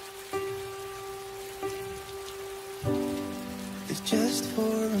 If just for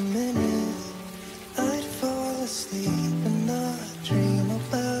a minute I'd fall asleep and not dream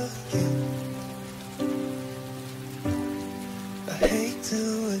about you. I hate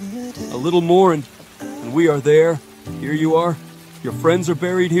to admit it. A little more and we are there. Here you are. Your friends are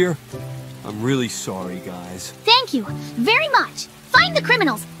buried here. I'm really sorry, guys. Thank you very much. Find the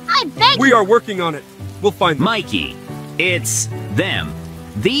criminals. I beg you. We are working on it. We'll find them. Mikey, it's them.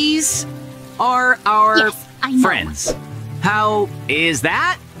 These are our friends. How is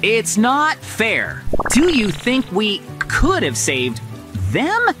that? It's not fair. Do you think we could have saved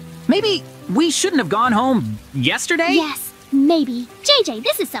them? Maybe we shouldn't have gone home yesterday? Yes, maybe. JJ,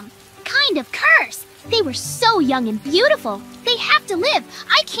 this is some kind of curse. They were so young and beautiful. They have to live.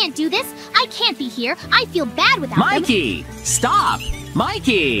 I can't do this. I can't be here. I feel bad without them. Mikey, stop.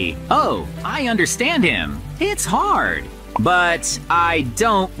 Mikey. Oh, I understand him. It's hard. But I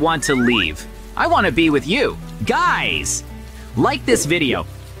don't want to leave. I want to be with you. Guys, like this video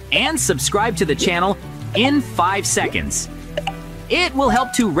and subscribe to the channel in 5 seconds. It will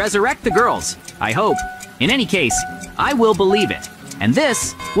help to resurrect the girls, I hope. In any case, I will believe it. And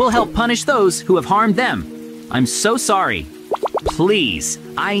this will help punish those who have harmed them. I'm so sorry. Please,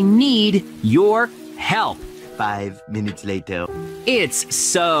 I need your help. 5 minutes later. It's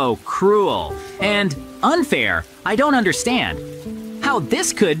so cruel and unfair. I don't understand how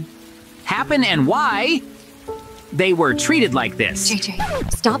this could happen and why they were treated like this.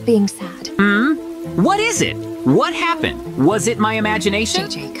 JJ, stop being sad. What is it? What happened? Was it my imagination?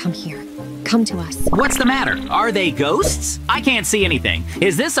 JJ, come here. Come to us. What's the matter? Are they ghosts? I can't see anything.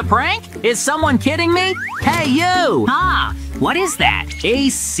 Is this a prank? Is someone kidding me? Hey, you! Ah, what is that? A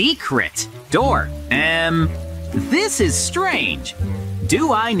secret door. This is strange.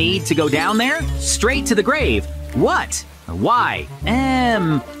 Do I need to go down there? Straight to the grave? What? Why?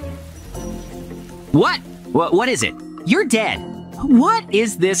 What is it? You're dead. What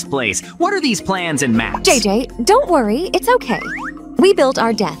is this place? What are these plans and maps? JJ, don't worry, it's okay. We built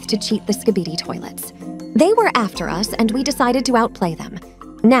our death to cheat the Skibidi toilets. They were after us and we decided to outplay them.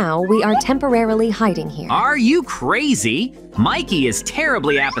 Now we are temporarily hiding here. Are you crazy? Mikey is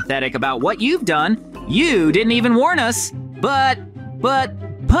terribly apathetic about what you've done. You didn't even warn us. But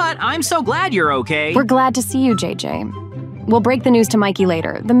I'm so glad you're okay. We're glad to see you, JJ. We'll break the news to Mikey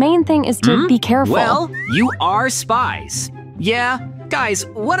later. The main thing is to be careful. Well, you are spies. Yeah, guys,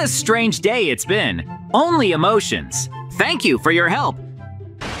 what a strange day it's been. Only emotions. Thank you for your help.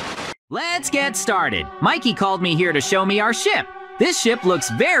 Let's get started. Mikey called me here to show me our ship. This ship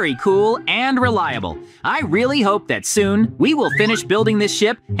looks very cool and reliable. I really hope that soon we will finish building this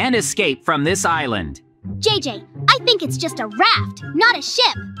ship and escape from this island. JJ, I think it's just a raft, not a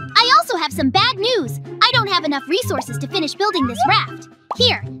ship. I also have some bad news. I don't have enough resources to finish building this raft.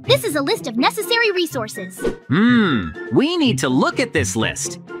 Here, this is a list of necessary resources. We need to look at this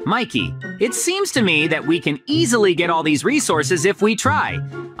list. Mikey, it seems to me that we can easily get all these resources if we try.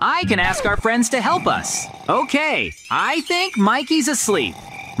 I can ask our friends to help us. Okay, I think Mikey's asleep.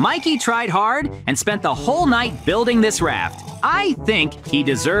 Mikey tried hard and spent the whole night building this raft. I think he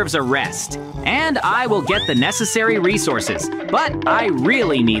deserves a rest. And I will get the necessary resources, but I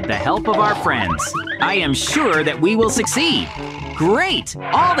really need the help of our friends. I am sure that we will succeed. Great!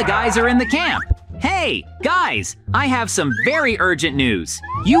 All the guys are in the camp. Hey, guys, I have some very urgent news.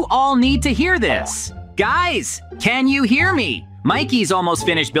 You all need to hear this. Guys, can you hear me? Mikey's almost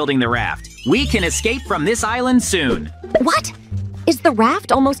finished building the raft. We can escape from this island soon. What? Is the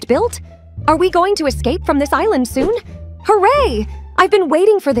raft almost built? Are we going to escape from this island soon? Hooray! I've been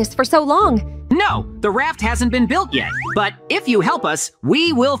waiting for this for so long. No, the raft hasn't been built yet. But if you help us,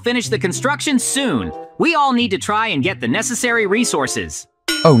 we will finish the construction soon. We all need to try and get the necessary resources.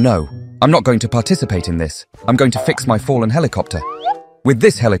 Oh no, I'm not going to participate in this. I'm going to fix my fallen helicopter. With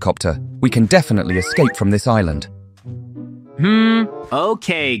this helicopter, we can definitely escape from this island.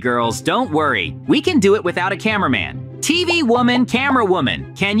 Okay, girls, don't worry. We can do it without a cameraman. TV woman, camera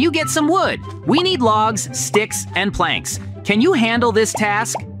woman, can you get some wood? We need logs, sticks, and planks. Can you handle this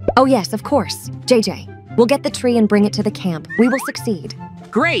task? Oh yes, of course. JJ, we'll get the tree and bring it to the camp. We will succeed.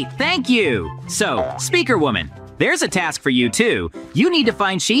 Great, thank you. So, speaker woman, there's a task for you too. You need to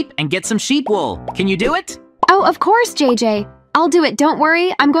find sheep and get some sheep wool. Can you do it? Oh, of course, JJ. I'll do it, don't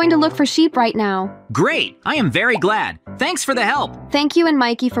worry. I'm going to look for sheep right now. Great, I am very glad. Thanks for the help. Thank you and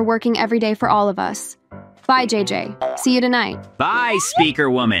Mikey for working every day for all of us. Bye, JJ. See you tonight. Bye, speaker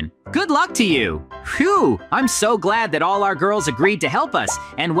woman. Good luck to you. Phew, I'm so glad that all our girls agreed to help us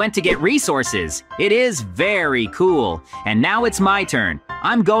and went to get resources. It is very cool. And now it's my turn.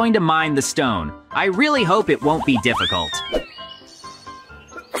 I'm going to mine the stone. I really hope it won't be difficult.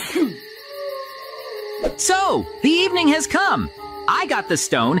 So, the evening has come. I got the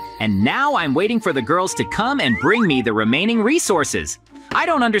stone, and now I'm waiting for the girls to come and bring me the remaining resources. I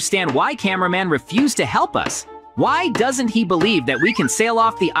don't understand why cameraman refused to help us. Why doesn't he believe that we can sail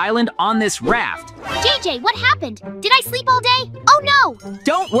off the island on this raft? JJ, what happened? Did I sleep all day? Oh no!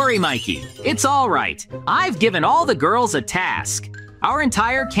 Don't worry, Mikey. It's all right. I've given all the girls a task. Our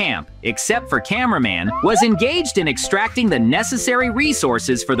entire camp, except for cameraman, was engaged in extracting the necessary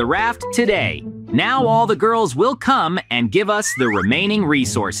resources for the raft today. Now all the girls will come and give us the remaining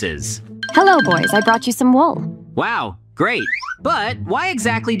resources. Hello, boys. I brought you some wool. Wow, great. But why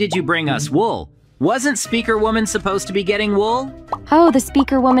exactly did you bring us wool? Wasn't Speaker Woman supposed to be getting wool? Oh, the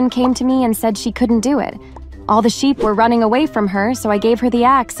Speaker Woman came to me and said she couldn't do it. All the sheep were running away from her, so I gave her the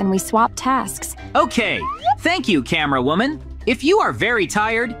axe and we swapped tasks. Okay, thank you, Camera Woman. If you are very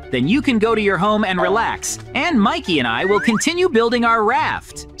tired, then you can go to your home and relax, and Mikey and I will continue building our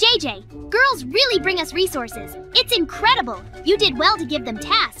raft. JJ, girls really bring us resources. It's incredible. You did well to give them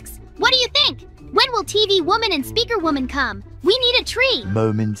tasks. What do you think? When will TV Woman and Speaker Woman come? We need a tree.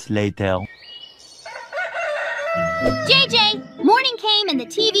 Moments later. JJ, morning came and the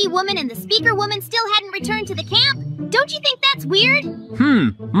TV Woman and the Speaker Woman still hadn't returned to the camp. Don't you think that's weird?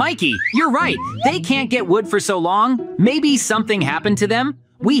 Mikey, you're right. They can't get wood for so long. Maybe something happened to them.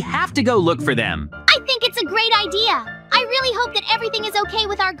 We have to go look for them. I think it's a great idea. I really hope that everything is okay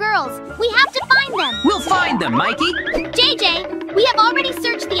with our girls. We have to find them. We'll find them, Mikey. JJ, we have already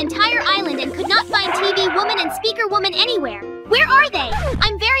searched the entire island and could not find TV Woman and Speaker Woman anywhere. Where are they?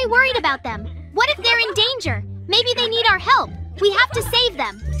 I'm very worried about them. What if they're in danger? Maybe they need our help. We have to save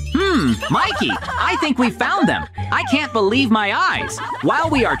them. Mikey, I think we found them. I can't believe my eyes. While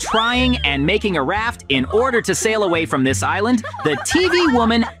we are trying and making a raft in order to sail away from this island, the TV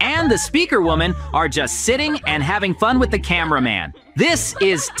Woman and the Speaker Woman are just sitting and having fun with the cameraman. This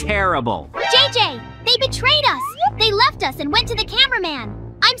is terrible. JJ, they betrayed us. They left us and went to the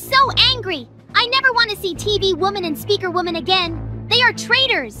cameraman. I'm so angry. I never want to see TV Woman and Speaker Woman again. They are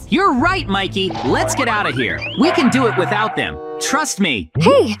traitors. You're right, Mikey. Let's get out of here. We can do it without them. Trust me.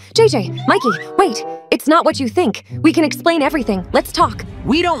 Hey, JJ, Mikey, wait. It's not what you think. We can explain everything. Let's talk.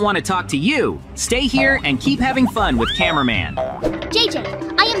 We don't want to talk to you. Stay here and keep having fun with cameraman.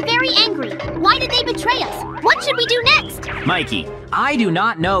 JJ, I am very angry. Why did they betray us? What should we do next? Mikey, I do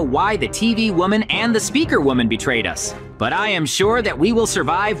not know why the TV Woman and the Speaker Woman betrayed us, but I am sure that we will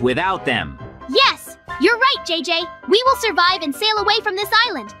survive without them. Yes, you're right, JJ. We will survive and sail away from this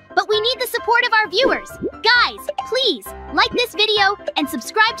island, but we need the support of our viewers. Guys, please, like this video and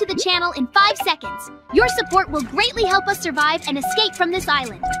subscribe to the channel in 5 seconds. Your support will greatly help us survive and escape from this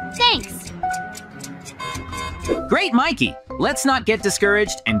island. Thanks. Great, Mikey. Let's not get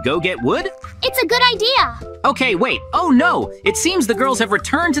discouraged and go get wood? It's a good idea. Okay, wait. Oh no, it seems the girls have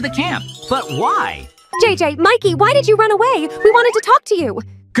returned to the camp. But why? JJ, Mikey, why did you run away? We wanted to talk to you.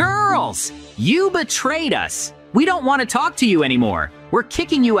 Girls, you betrayed us. We don't want to talk to you anymore. We're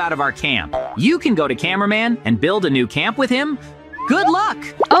kicking you out of our camp. You can go to cameraman and build a new camp with him. Good luck.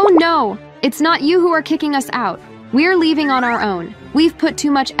 Oh no, it's not you who are kicking us out. We're leaving on our own. We've put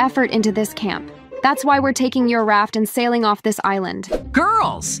too much effort into this camp. That's why we're taking your raft and sailing off this island.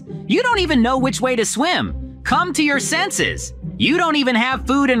 Girls, you don't even know which way to swim. Come to your senses. You don't even have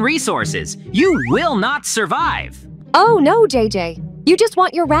food and resources. You will not survive. Oh no, JJ. You just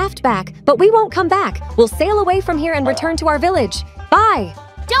want your raft back, but we won't come back. We'll sail away from here and return to our village. Bye.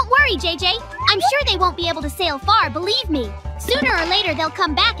 Don't worry, JJ. I'm sure they won't be able to sail far, believe me. Sooner or later, they'll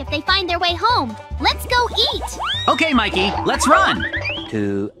come back if they find their way home. Let's go eat. Okay, Mikey, let's run.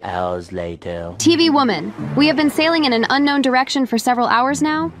 2 hours later. TV Woman, we have been sailing in an unknown direction for several hours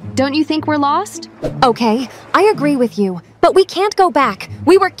now. Don't you think we're lost? Okay, I agree with you, but we can't go back.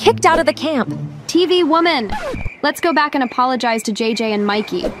 We were kicked out of the camp. TV Woman, let's go back and apologize to JJ and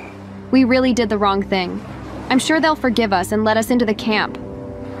Mikey. We really did the wrong thing. I'm sure they'll forgive us and let us into the camp.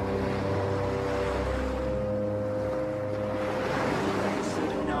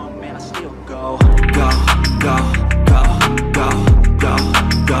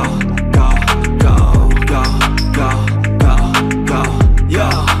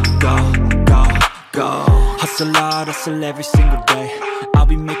 Hustle hard, hustle every single day. I'll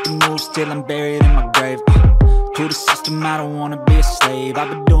be making moves till I'm buried in my grave. To the system, I don't wanna be a slave. I've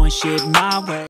been doing shit my way.